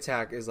melee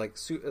attack is like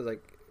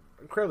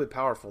incredibly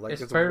powerful. Like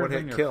it's a better one-hit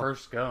than your kill.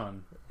 first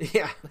gun.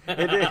 Yeah,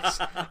 it is.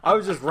 I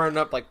was just running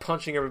up like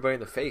punching everybody in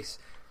the face.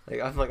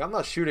 I'm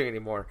not shooting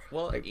anymore.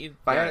 Well, like,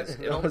 guys,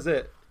 that was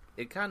it.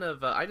 It kind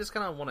of, I just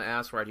kind of want to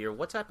ask right here,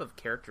 what type of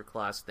character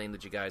class thing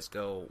did you guys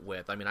go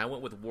with? I mean, I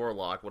went with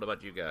Warlock. What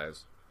about you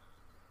guys?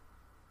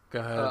 Go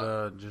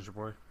ahead, Ginger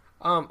Boy.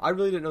 I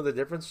really didn't know the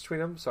difference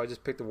between them, so I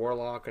just picked the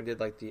Warlock and did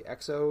like the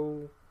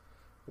Exo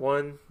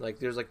one. Like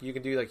there's like you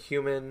can do like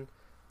human,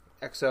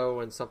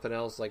 Exo, and something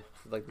else like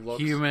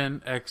looks. Human,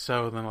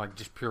 Exo, and then like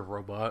just pure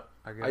robot.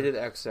 I guess. I did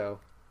Exo.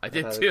 I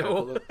did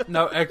too.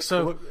 No,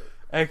 Exo.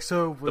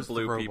 Exo was The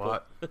blue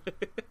robot.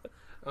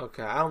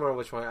 Okay, I don't remember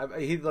which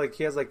one. He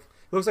has like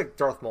looks like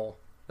Darth Maul.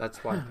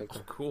 That's why I picked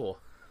him. Cool.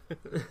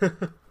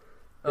 Then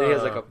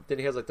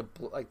he has like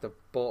the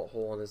bullet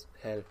hole in his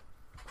head.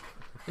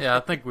 Yeah,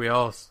 I think we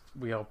all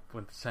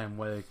went the same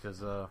way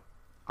because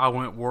I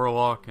went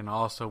Warlock and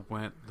also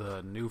went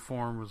the new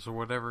forms or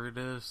whatever it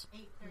is.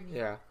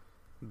 Yeah.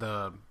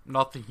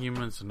 Not the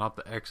humans and not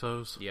the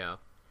Exos. Yeah.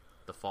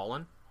 The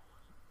Fallen?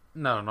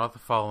 No, not the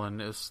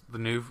Fallen. It's the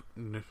new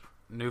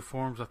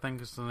forms. I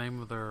think is the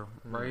name of their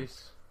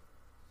race.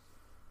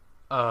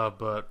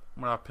 But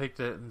when I picked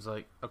it, it was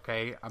like,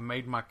 okay, I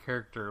made my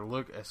character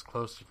look as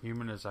close to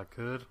human as I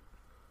could.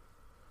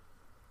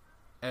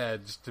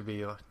 Just to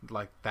be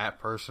like that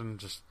person,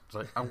 just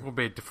like I'm going to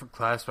be a different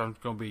class, but I'm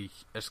going to be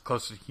as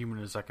close to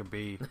human as I can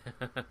be.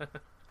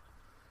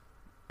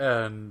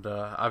 And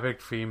I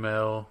picked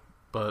female,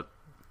 but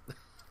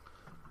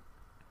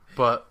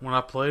when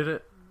I played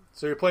it,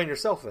 So you're playing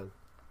yourself then?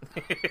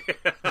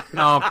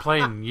 no, I'm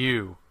playing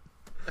you.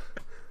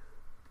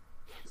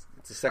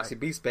 It's a sexy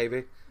beast,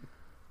 baby.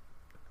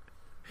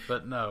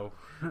 But no,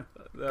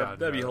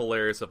 That'd be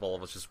hilarious if all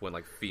of us just went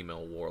like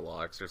female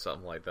warlocks or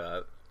something like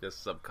that,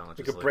 just You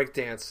subconsciously. could break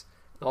dance.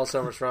 All of a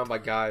sudden we're surrounded by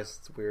guys.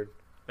 It's weird.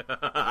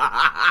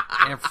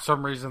 and for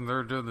some reason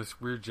they're doing this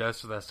weird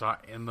gesture that's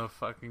not in the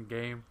fucking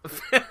game.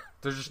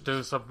 They're just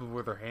doing something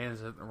with their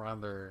hands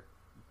around their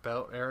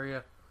belt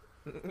area.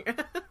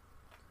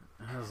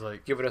 I was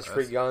like, Giving us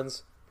free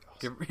guns.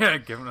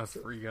 giving us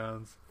free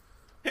guns.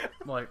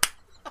 Like,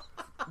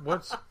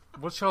 what's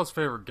y'all's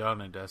favorite gun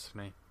in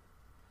Destiny?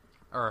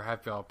 Or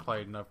have y'all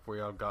played enough where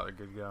y'all got a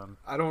good gun?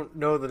 I don't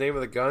know the name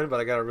of the gun,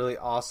 but I got a really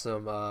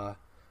awesome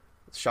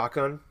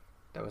shotgun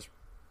that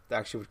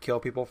actually would kill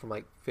people from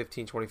like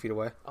 15, 20 feet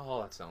away.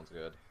 Oh, that sounds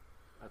good.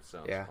 That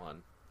sounds Yeah.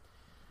 fun.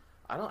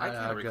 I I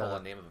can't recall got-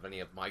 the name of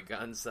any of my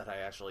guns that I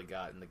actually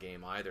got in the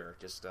game either.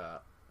 Just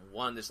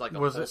one, just like a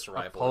Was pulse it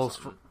rifle. a or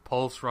something.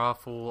 pulse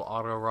rifle,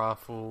 auto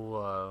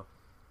rifle?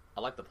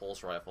 I like the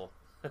pulse rifle.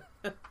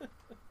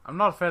 I'm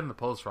not a fan of the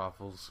pulse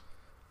rifles.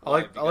 I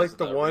like because of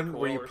the one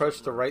recoil where you or press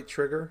the something? right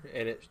trigger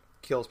and it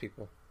kills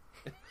people.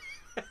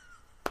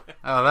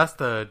 Oh, that's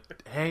the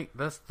hand.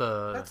 That's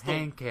the That's the-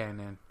 hand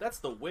cannon. That's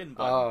the win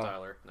button, Oh.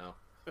 Tyler. No.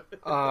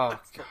 Oh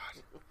god,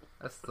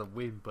 That's the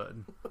win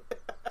button.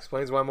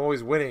 explains why I'm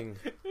always winning.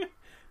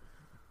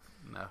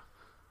 No,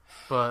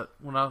 but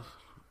when I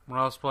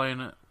was playing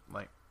it,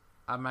 like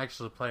I'm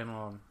actually playing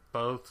on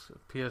both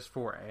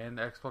PS4 and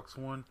Xbox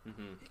One.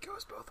 It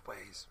goes both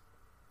ways,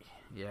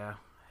 Yeah.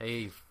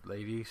 Hey,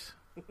 ladies.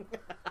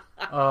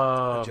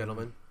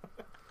 gentlemen.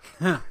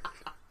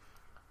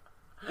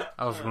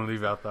 I was going to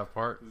leave out that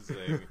part.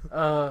 Zing.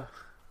 But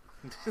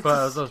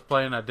as I was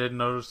playing, I did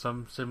notice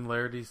some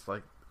similarities,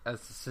 like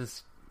as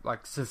the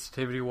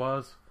sensitivity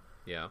was.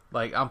 Yeah.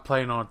 Like I'm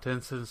playing on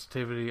 10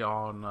 sensitivity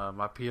on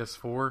my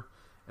PS4,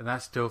 and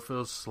that still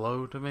feels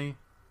slow to me.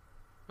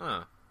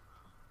 Huh.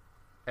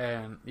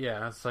 And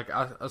yeah, it's like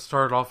I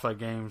started off that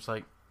game. It's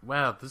like,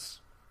 wow, this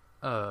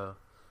the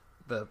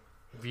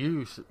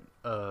view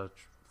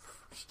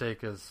stick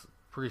is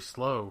pretty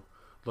slow.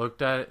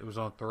 Looked at it, it was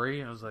on 3.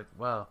 And I was like,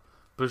 wow.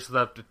 Boosted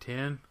up to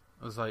 10.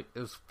 I was like, it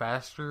was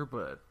faster,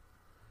 but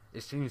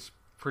it seems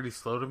pretty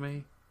slow to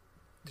me.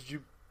 Did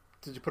you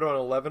put it on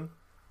 11?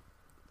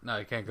 No,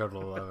 you can't go to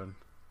 11.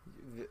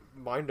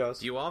 Mine does.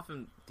 Do you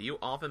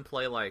often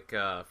play like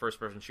first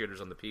person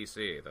shooters on the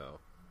PC though?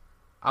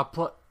 I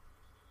play.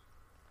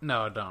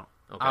 No, I don't.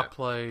 Okay. I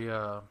play.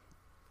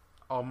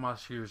 All my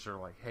shooters are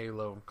like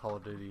Halo and Call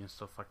of Duty and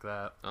stuff like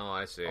that Oh,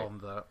 I see. on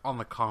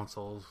the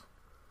consoles.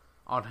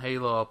 On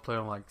Halo, I play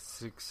on like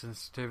 6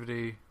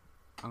 sensitivity.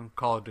 On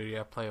Call of Duty,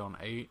 I play on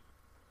 8.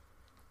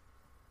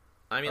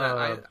 I mean,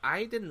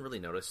 I didn't really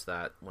notice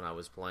that when I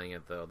was playing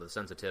it, though, the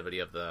sensitivity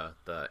of the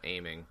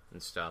aiming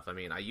and stuff. I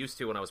mean, I used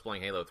to when I was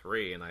playing Halo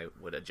 3, and I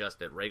would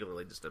adjust it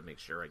regularly just to make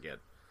sure I get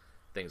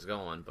things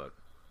going, but...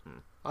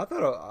 I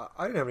thought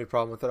I didn't have any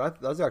problem with it. I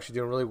was actually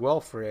doing really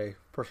well for a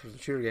first-person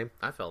shooter game.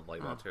 I felt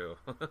like that, too.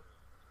 I feel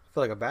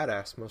like a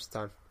badass most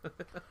of the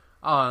time.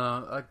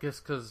 I guess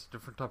because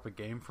different type of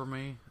game for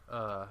me.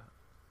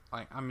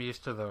 Like I'm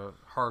used to the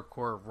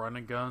hardcore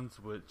running guns,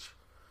 which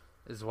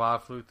is why I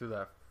flew through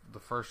the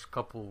first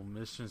couple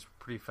missions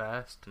pretty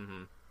fast.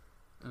 Mhm.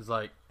 It's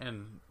like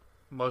in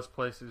most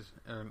places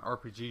in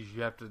RPGs,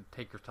 you have to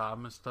take your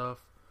time and stuff.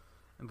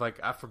 And like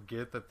I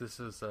forget that this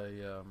is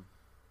a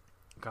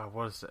God,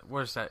 what is that?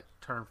 What is that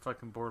term?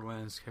 Fucking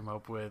Borderlands came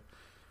up with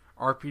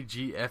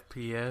RPG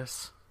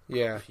FPS.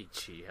 Yeah.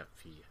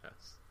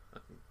 PGFPS.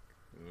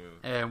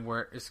 And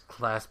where it's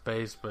class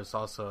based, but it's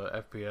also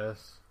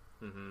FPS.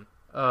 Mm-hmm.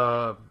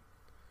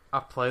 I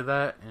play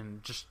that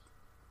and just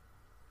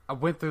I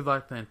went through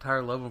like the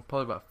entire level in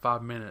probably about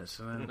 5 minutes,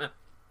 and then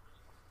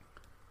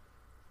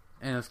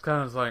and it's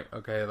kind of like,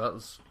 okay,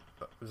 was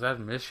that a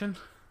mission?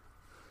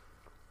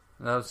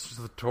 That was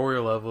just the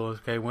tutorial level.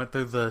 Okay, went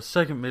through the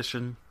second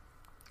mission,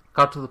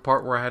 got to the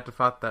part where I had to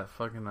fight that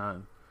fucking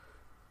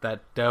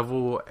that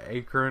devil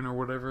Akron or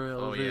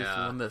whatever it is, yeah.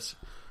 the one that's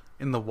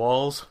in the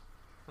walls.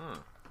 Huh.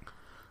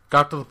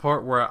 Got to the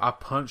part where I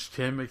punched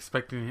him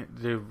expecting him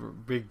to do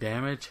big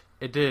damage.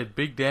 It did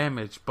big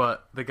damage,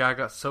 but the guy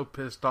got so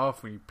pissed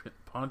off when you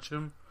punch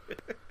him.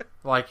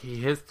 Like, he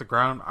hits the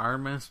ground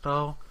Iron Man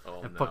style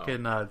and no.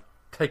 fucking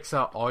takes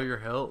out all your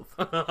health.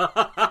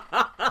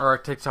 Or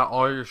it takes out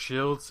all your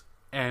shields.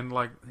 And,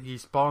 like, he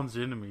spawns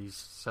enemies.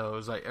 So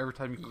it's like every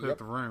time you clear Yep.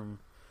 the room,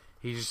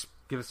 he just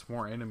gives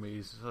more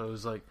enemies. So it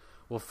was like,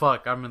 well,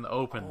 fuck, I'm in the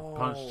open.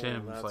 Punched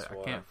him. It's that's like,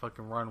 why. I can't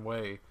fucking run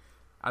away.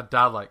 I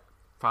died like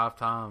 5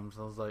 times.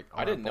 I was like,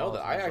 I didn't know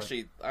that. I was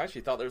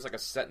actually thought there was like a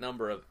set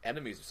number of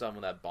enemies or something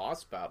in that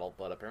boss battle,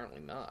 but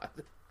apparently not.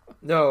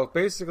 No,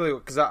 basically,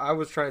 because I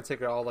was trying to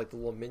take out all like the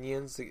little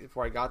minions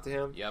before I got to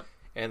him. Yep.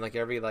 And like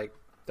every like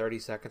 30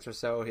 seconds or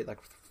so, hit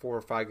like 4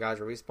 or 5 guys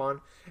will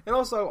respawn. And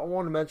also, I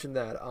want to mention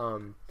that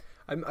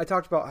I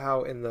talked about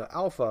how in the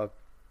alpha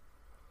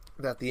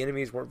that the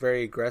enemies weren't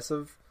very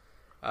aggressive,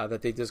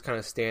 that they just kind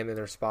of stand in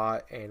their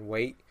spot and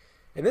wait.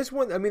 And this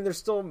one, I mean, they're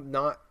still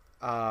not.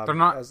 They're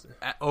not as,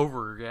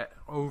 over yet.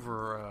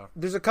 Over.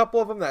 there's a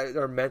couple of them that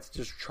are meant to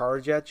just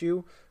charge at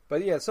you,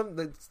 but yeah,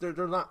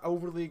 they're not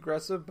overly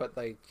aggressive, but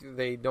like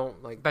they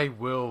don't like. They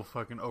will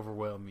fucking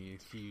overwhelm you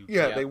if you.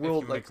 Yeah, they if will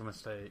you like. make a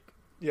mistake.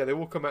 Yeah, they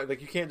will come out. Like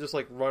you can't just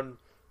like run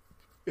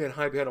and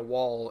hide behind a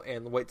wall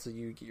and wait till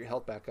you get your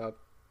health back up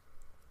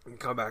and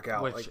come back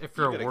out. Which, like, if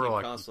you're you a gotta keep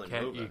warlock, constantly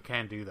you moving.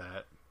 can do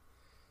that.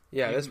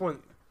 yeah, you- this one.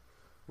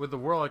 With the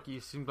warlock,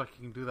 it seems like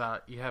you can do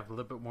that. You have a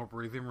little bit more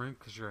breathing room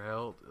because your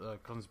health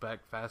comes back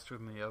faster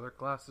than the other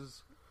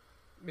classes.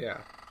 Yeah,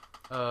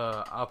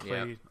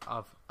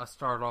 I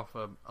started off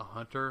a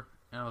hunter,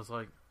 and I was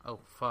like, oh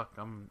fuck,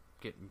 I'm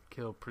getting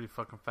killed pretty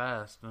fucking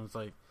fast. And I was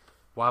like,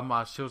 why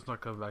my shield's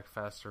not coming back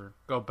faster?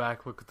 Go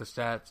back, look at the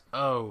stats.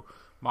 Oh,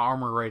 my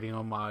armor rating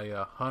on my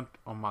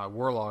on my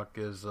warlock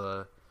is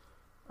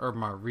or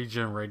my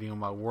regen rating on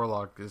my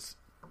warlock is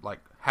like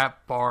half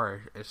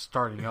bar is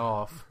starting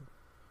off,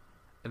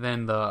 and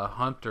then the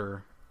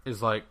hunter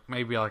is like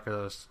maybe like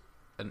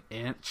an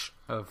inch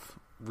of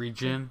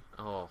regen,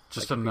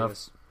 just like enough,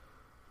 FPS.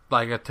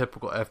 like a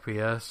typical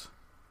FPS.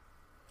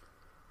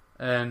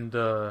 And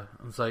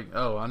it's like,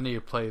 oh, I need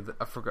to play.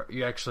 I forgot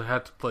you actually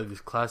had to play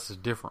these classes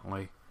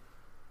differently,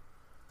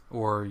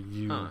 or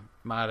you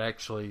might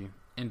actually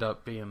end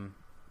up being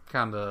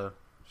kind of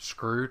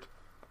screwed,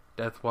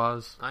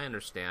 death-wise. I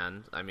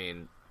understand. I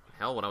mean,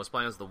 hell, when I was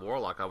playing as the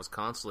Warlock, I was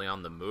constantly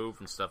on the move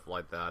and stuff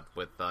like that.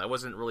 I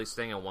wasn't really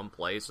staying in one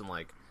place and,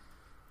 like,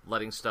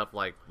 letting stuff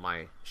like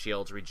my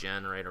shields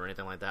regenerate or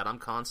anything like that. I'm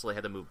constantly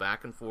had to move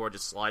back and forth,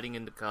 just sliding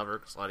into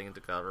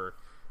cover,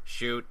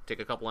 shoot, take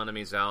a couple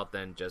enemies out,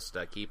 then just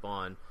keep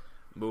on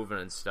moving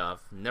and stuff.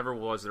 Never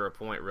was there a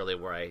point, really,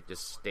 where I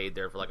just stayed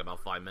there for, like,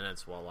 about 5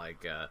 minutes while,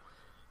 like,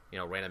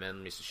 random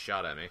enemies just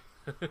shot at me.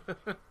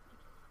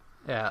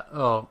 Yeah,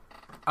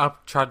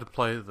 I've tried to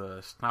play the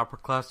sniper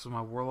class with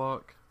my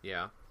warlock.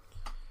 Yeah.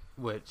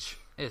 Which,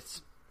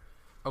 it's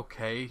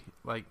okay.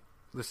 Like,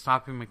 the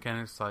sniping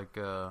mechanic's like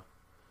your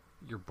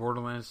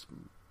Borderlands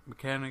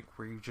mechanic,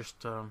 where you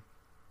just, you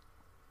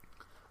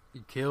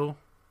kill.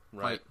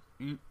 Right.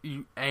 Like,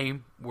 you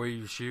aim where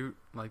you shoot.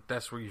 Like,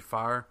 that's where you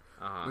fire.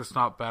 Uh-huh. It's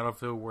not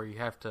Battlefield where you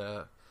have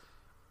to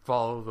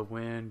follow the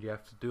wind. You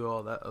have to do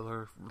all that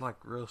other, like,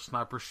 real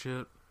sniper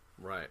shit.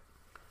 Right.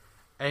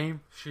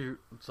 Aim, shoot.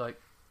 It's like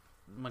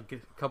a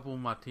couple of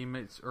my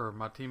teammates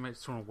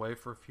went away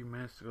for a few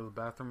minutes to go to the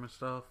bathroom and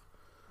stuff.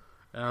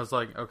 And I was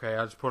like, okay,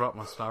 I just put out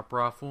my sniper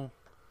rifle,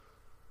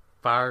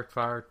 fired.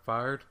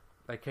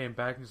 They came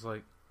back and it's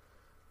like,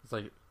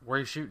 where are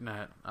you shooting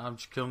at? I'm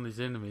just killing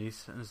these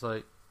enemies. And it's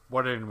like,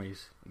 what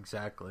enemies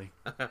exactly?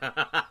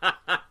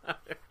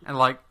 And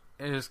like,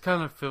 it just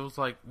kind of feels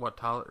like what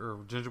Tyler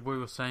or Ginger Boy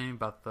was saying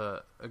about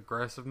the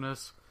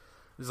aggressiveness.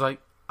 It's like,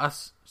 I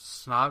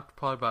sniped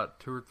probably about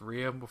 2 or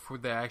 3 of them before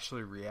they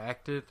actually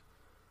reacted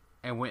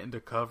and went into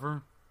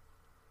cover.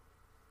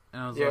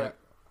 And I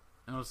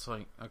was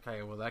like,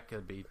 okay, well, that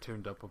could be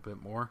tuned up a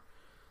bit more.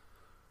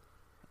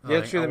 Yeah,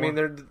 Like, true. I mean,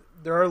 there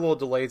are a little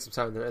delayed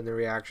sometimes in the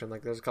reaction.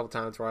 Like, there's a couple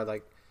times where I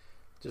like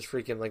just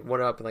freaking like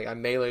went up and like I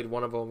meleeed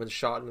one of them and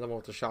shot them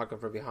with the shotgun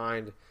from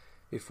behind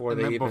before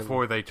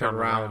they turn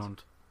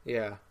around.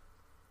 Yeah,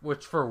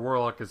 Which for a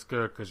warlock is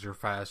good because you're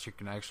fast. You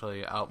can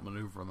actually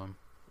outmaneuver them.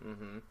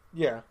 Mm-hmm.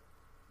 yeah.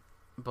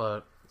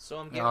 But So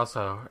I'm it getting...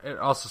 also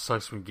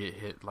sucks when you get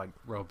hit like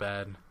real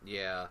bad.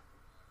 Yeah.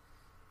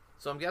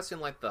 So I'm guessing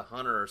like the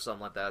hunter or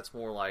something like that. It's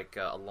more like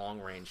a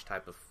long range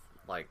type of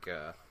like.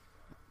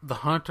 The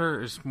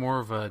hunter is more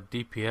of a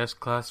DPS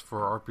class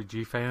for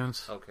RPG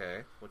fans.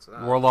 Okay, what's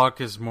that?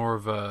 Warlock is more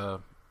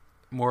of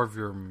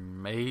your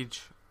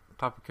mage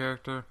type of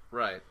character,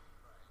 Right.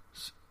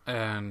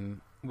 and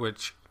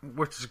which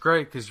is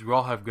great because you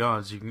all have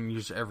guns. You can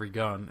use every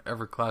gun.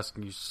 Every class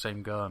can use the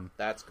same gun.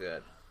 That's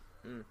good.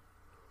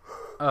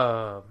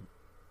 But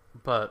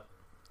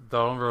the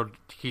only real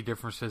key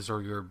differences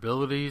are your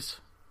abilities,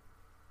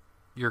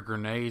 your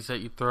grenades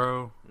that you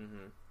throw,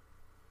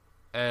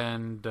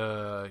 and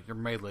your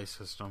melee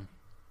system.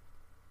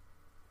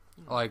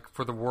 Like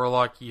for the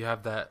warlock, you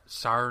have that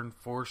siren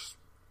force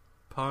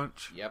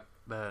punch. Yep,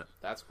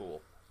 that's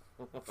cool.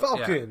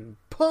 Falcon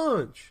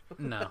punch.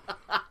 No.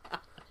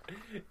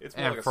 It's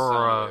more And like a for,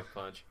 sound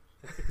punch.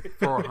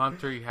 For a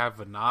hunter, you have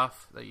a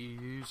knife that you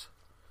use,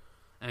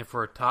 and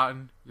for a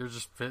titan, you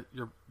just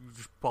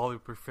ball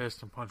up your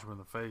fist and punch him in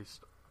the face.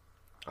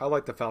 I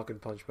like the Falcon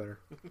punch better.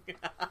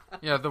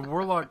 Yeah, the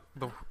warlock,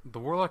 the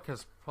warlock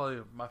has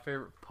probably my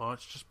favorite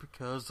punch, just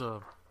because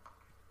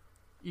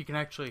you can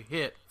actually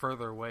hit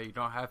further away. You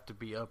don't have to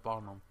be up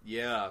on them.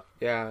 Yeah.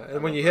 Yeah,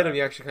 and when you hit them,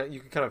 you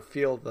can kind of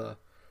feel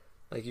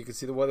like you can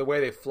see the way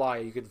they fly.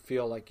 You can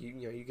feel like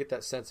you get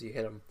that sense you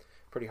hit them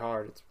pretty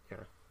hard. It's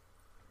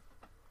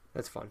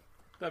that's fun.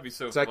 That'd be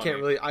so So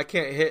funny. I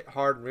can't hit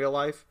hard in real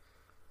life.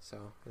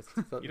 So it's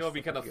You know, it'd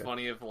be kind of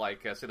funny if,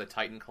 like, say the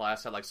Titan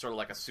class had, like, sort of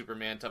like a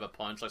Superman type of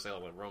punch, like, say,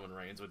 like what Roman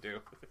Reigns would do.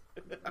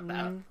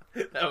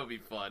 That would be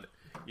fun.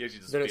 You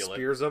actually just Then it feel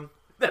spears them.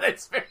 Then it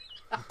spears.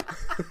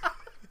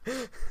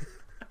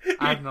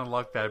 I haven't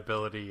unlocked that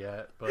ability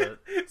yet, but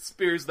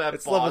Spears that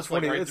It's boss,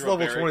 level 20. like, right It's through a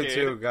level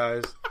 22, barricade.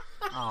 guys.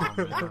 oh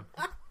man,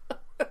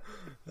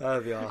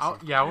 That'd be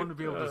awesome. I want to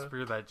be able to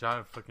spear that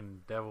giant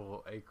fucking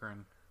devil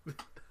Akron.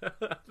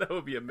 That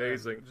would be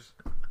amazing.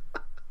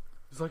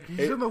 He's like, he's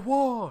in the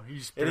wall. You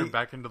spear him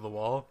back into the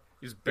wall.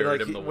 You just buried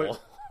like, him in the wall.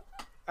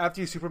 After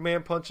you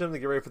Superman punch him to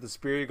get ready for the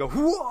spear, you go,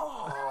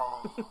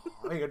 whoa! You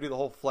gotta do the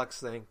whole flex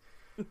thing.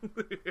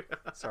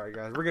 Sorry,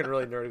 guys. We're getting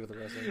really nerdy with the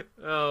wrestling.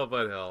 Oh,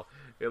 but hell.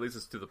 At least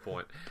it's to the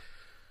point.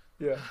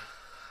 Yeah.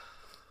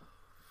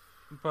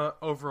 But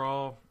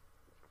overall,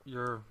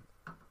 you're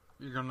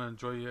gonna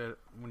enjoy it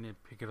when you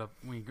pick it up.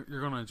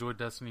 You're gonna enjoy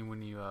Destiny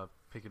when you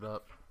pick it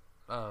up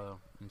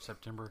in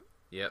September.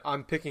 Yep.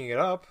 I'm picking it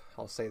up.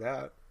 I'll say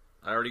that.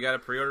 I already got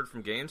it pre-ordered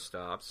from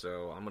GameStop,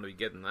 so I'm going to be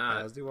getting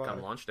that As do I.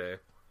 come launch day.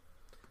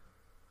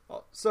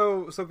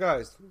 So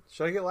guys,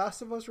 should I get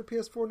Last of Us for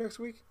PS4 next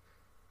week?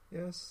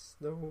 Yes,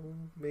 no,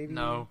 maybe.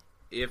 No.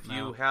 If No.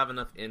 you have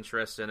enough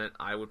interest in it,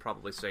 I would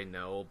probably say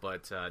no,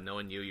 but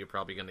knowing you, you're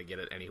probably going to get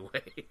it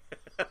anyway.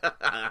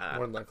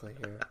 More than likely,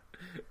 yeah.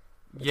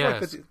 It's Yes.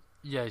 like 50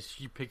 Yes,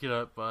 you pick it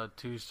up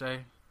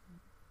Tuesday.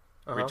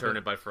 Return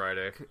it by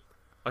Friday.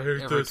 I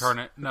hate And this. return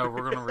it. No,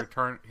 we're going to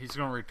return He's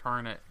going to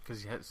return it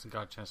because he hasn't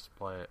got a chance to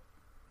play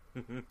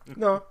it.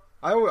 No,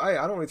 I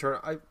don't return.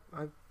 I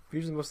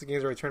usually most of the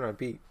games I return I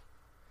beat.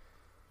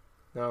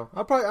 No,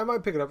 I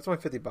might pick it up. It's only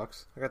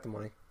 $50. I got the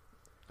money,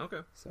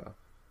 Okay. so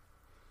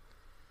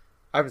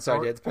I haven't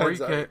decided yet. It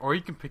depends. Or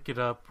you can pick it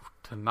up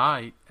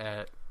tonight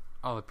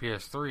on the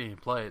PS3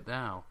 and play it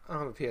now. I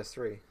don't have a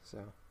PS3, so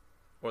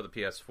Or the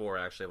PS4,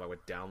 actually, like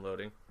with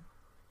downloading.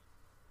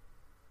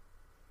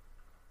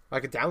 I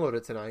could download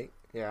it tonight.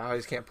 Yeah, I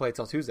just can't play it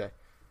till Tuesday.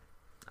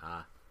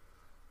 Ah.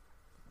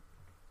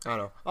 I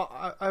don't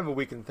know. I have a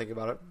weekend to think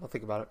about it. I'll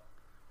think about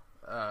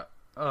it.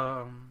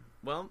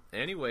 Well,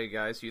 anyway,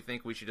 guys, you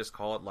think we should just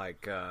call it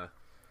like a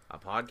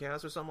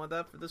podcast or something like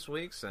that for this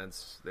week,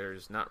 since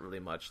there's not really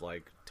much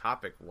like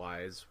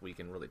topic-wise we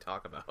can really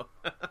talk about.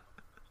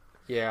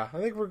 Yeah, I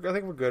think we're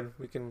good.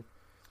 We can.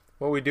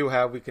 What we do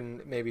have, we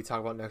can maybe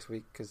talk about next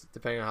week, because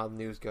depending on how the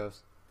news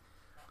goes.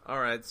 All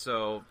right,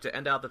 so to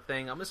end out the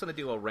thing, I'm just gonna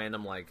do a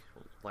random like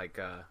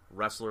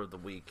wrestler of the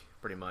week,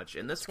 pretty much.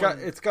 And this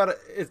It's got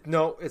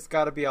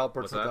to be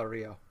Alberto What's that? Del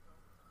Rio.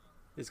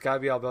 It's got to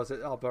be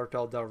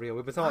Alberto Del Rio.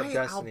 We've been talking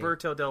about Destiny.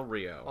 Alberto Del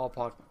Rio.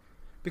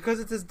 Because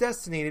it's his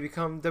destiny to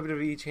become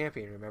WWE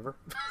champion. Remember?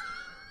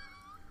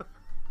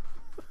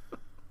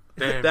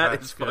 Damn, That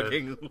that's is good.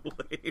 fucking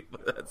lame.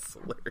 That's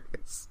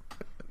hilarious.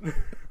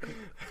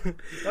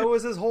 That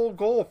was his whole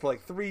goal for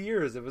like 3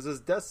 years. It was his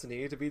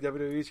destiny to be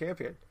WWE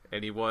champion.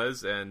 And he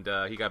was, and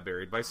he got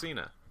buried by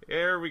Cena.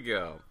 There we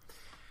go.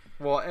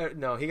 Well,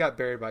 no, he got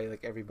buried by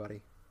like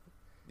everybody.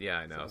 Yeah,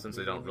 I know, So, since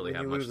they don't really when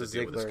have you much to lose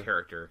do a with his Ziggler-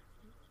 character.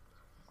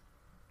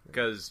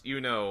 Because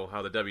you know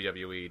how the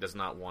WWE does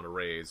not want to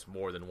raise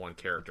more than one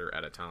character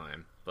at a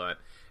time. But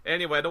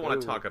anyway, I don't want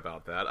to Ooh. talk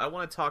about that. I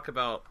want to talk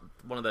about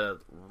one of the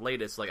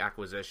latest like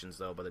acquisitions,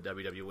 though, by the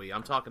WWE.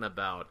 I'm talking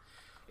about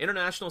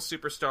international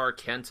superstar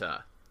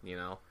Kenta. You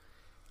know,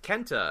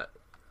 Kenta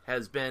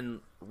has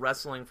been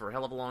wrestling for a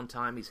hell of a long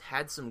time. He's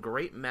had some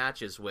great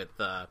matches with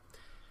the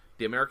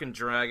American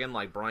Dragon,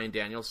 like Bryan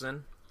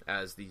Danielson,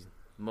 as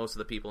most of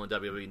the people in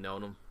WWE know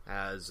him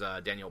as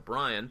Daniel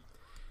Bryan.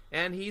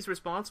 And he's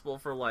responsible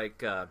for,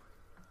 like,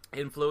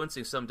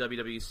 influencing some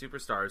WWE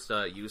superstars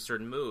to use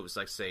certain moves,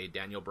 like, say,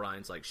 Daniel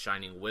Bryan's, like,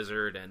 Shining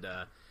Wizard, and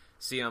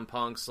CM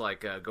Punk's,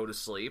 like, Go to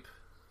Sleep,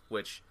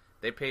 which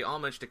they pay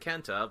homage to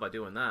Kenta by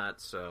doing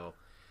that, so...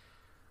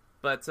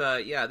 But,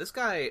 yeah, this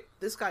guy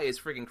is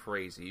freaking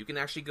crazy. You can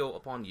actually go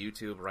up on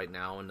YouTube right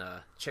now and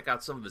check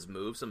out some of his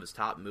moves, some of his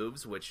top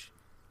moves, which,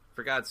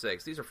 for God's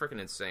sakes, these are freaking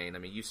insane. I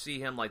mean, you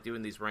see him, like,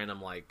 doing these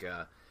random, like,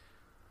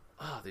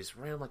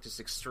 just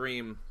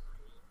extreme...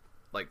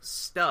 like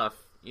stuff,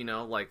 you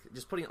know, like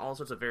just putting all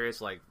sorts of various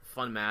like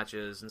fun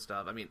matches and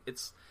stuff. I mean,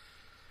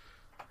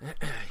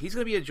 he's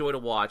gonna be a joy to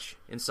watch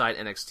inside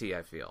NXT,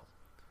 I feel.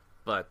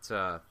 But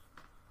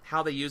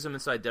how they use him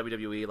inside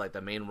WWE, like the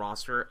main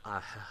roster,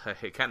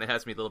 it kind of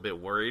has me a little bit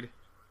worried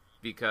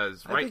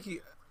because I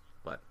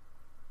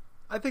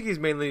think he's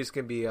mainly just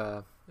gonna be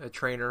a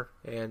trainer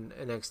in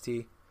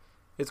NXT.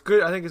 It's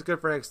good. I think it's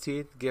good for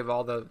NXT to give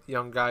all the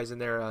young guys in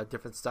there a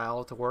different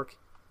style to work.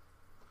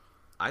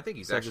 I think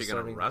he's So actually just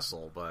going to learning-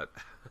 wrestle, but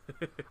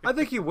I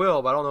think he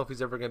will, but I don't know if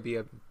he's ever going to be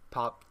a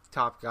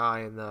top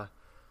guy in the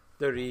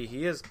WWE.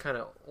 He is kind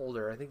of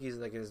older. I think he's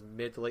like in his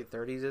mid to late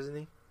 30s, isn't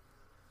he?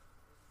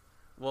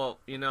 well,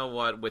 you know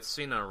what? With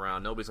Cena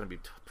around, nobody's going to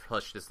be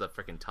pushed as the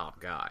freaking top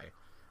guy.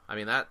 I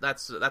mean,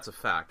 that's a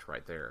fact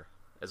right there.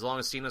 As long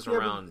as Cena's Yeah, but-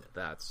 around,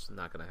 that's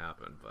not going to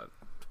happen. But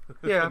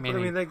Yeah, I mean, but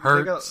I mean they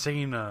hurt got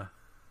Cena.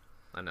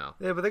 I know.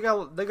 yeah, but they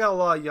got a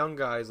lot of young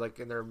guys like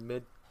in their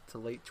mid to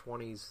late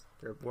 20s.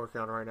 They're working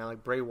on right now,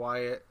 like Bray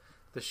Wyatt,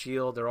 The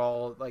Shield. They're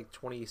all like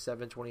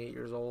 27, 28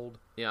 years old.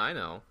 Yeah, I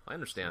know. I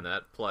understand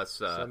that. Plus,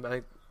 So I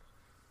think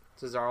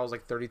Cesaro's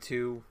like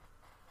 32.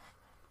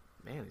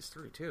 man, he's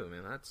 32.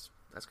 Man, that's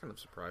kind of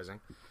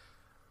surprising.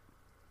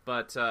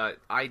 But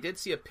I did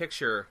see a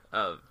picture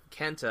of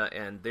Kenta,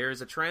 and there's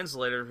a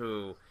translator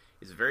who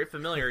is very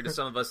familiar to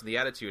some of us in the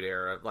Attitude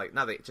Era, like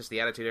just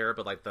the Attitude Era,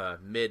 but like the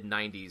mid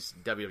 '90s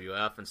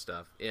WWF and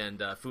stuff. And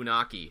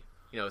Funaki,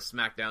 you know,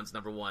 SmackDown's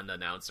 #1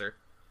 announcer.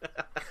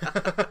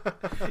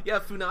 Yeah,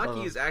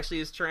 Funaki is actually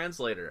his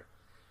translator.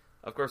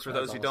 Of course, for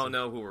That's those who awesome. don't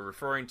know who we're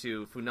referring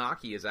to,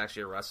 Funaki is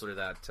actually a wrestler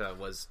that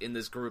was in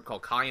this group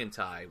called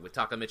Kaientai with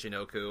Taka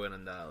Michinoku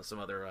and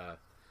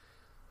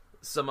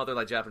some other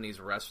like Japanese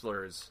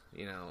wrestlers,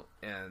 you know,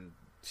 and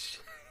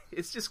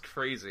it's just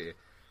crazy.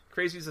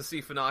 Crazy to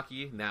see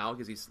Funaki now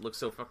because he looks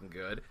so fucking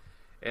good,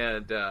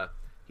 and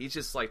he's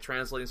just like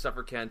translating stuff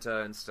for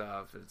Kenta and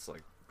stuff. It's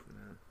like,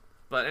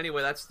 but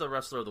anyway, that's the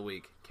wrestler of the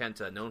week,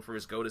 Kenta, known for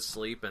his go to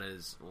sleep and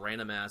his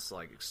random ass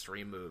like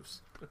extreme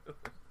moves.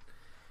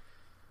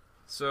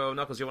 So,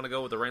 Knuckles, you want to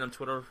go with the random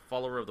Twitter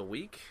follower of the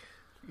week?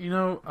 You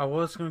know, I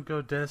was going to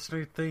go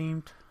Destiny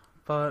themed,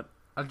 but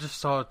I just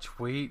saw a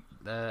tweet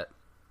that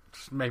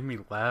just made me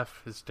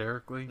laugh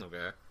hysterically.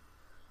 Okay.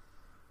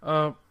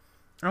 I'm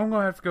going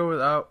to have to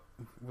go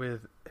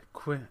with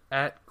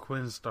at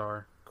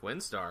Quinstar.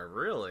 Quinstar,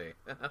 really?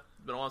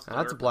 Been a while since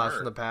That's a blast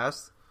from the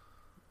past.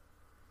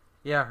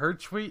 Yeah, her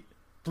tweet,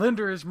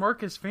 Blender is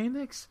Marcus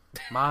Phoenix?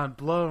 Mind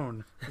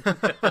blown.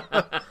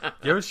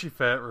 Yoshi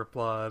Fett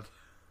replied.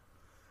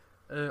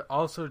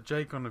 Also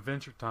Jake on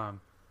Adventure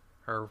Time.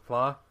 Her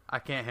reply, I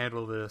can't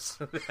handle this.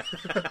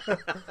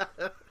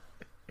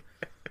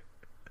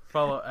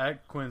 Follow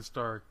at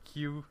Quinstar,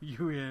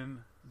 QUNZTAR.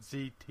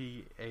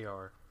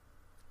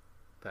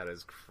 That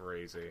is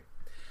crazy.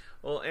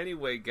 Well,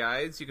 anyway,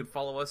 guys, you can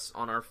follow us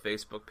on our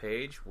Facebook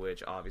page,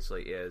 which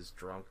obviously is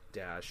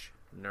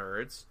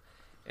Drunk-Nerds.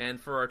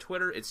 And for our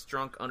Twitter, it's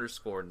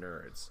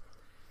Drunk_Nerds.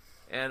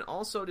 And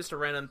also, just a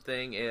random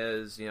thing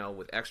is, you know,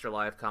 with Extra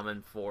Life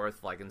coming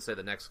forth, like in, say,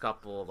 the next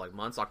couple of, like,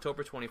 months,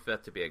 October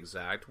 25th to be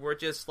exact, we're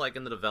just, like,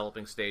 in the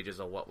developing stages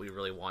of what we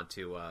really want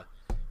to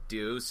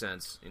do,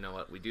 since, you know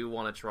what, we do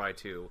want to try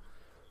to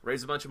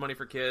raise a bunch of money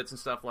for kids and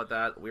stuff like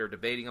that. We are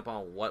debating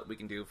upon what we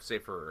can do, say,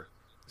 for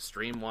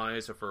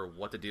stream-wise, or for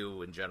what to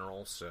do in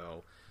general,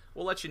 so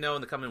we'll let you know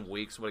in the coming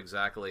weeks what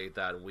exactly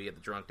that we at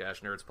the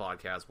Drunk-Nerds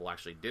podcast will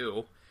actually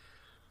do.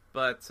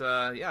 But,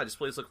 yeah, just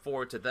please look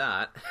forward to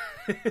that.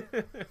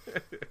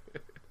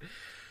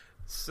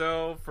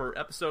 So, for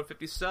episode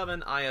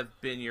 57, I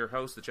have been your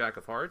host, the Jack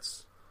of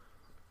Hearts.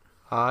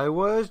 I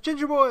was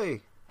Ginger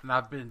Boy. And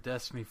I've been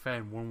Destiny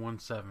Fan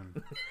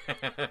 117.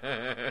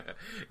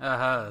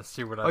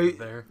 See what I did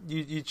there?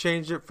 You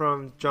changed it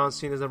from John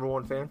Cena's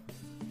 #1 fan?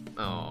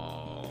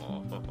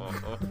 Oh.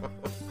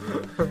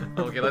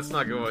 Okay, let's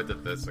not go into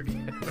this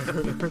again.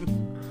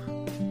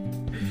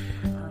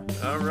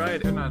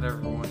 Alright. Good night,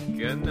 everyone.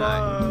 Good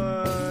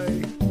night.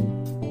 Bye.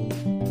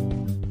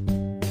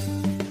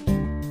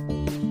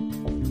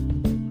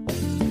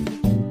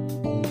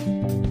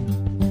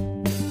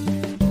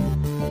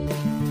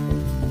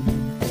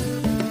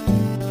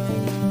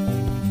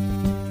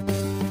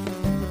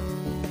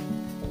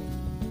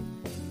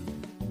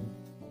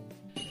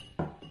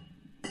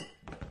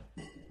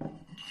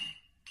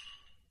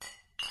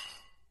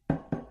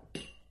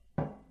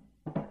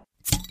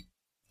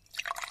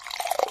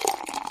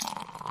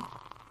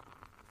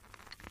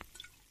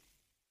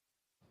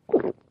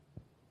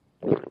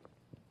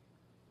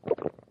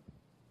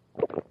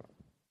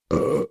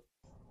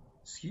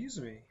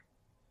 Excuse me.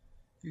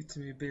 Few too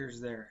many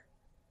beers there.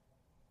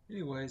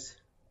 Anyways,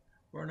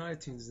 we're on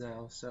iTunes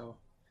now, so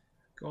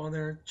go on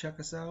there and check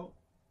us out.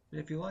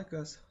 And if you like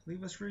us,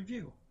 leave us a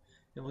review.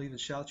 And we'll even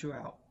shout you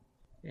out.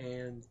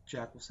 And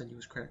Jack will send you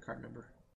his credit card number.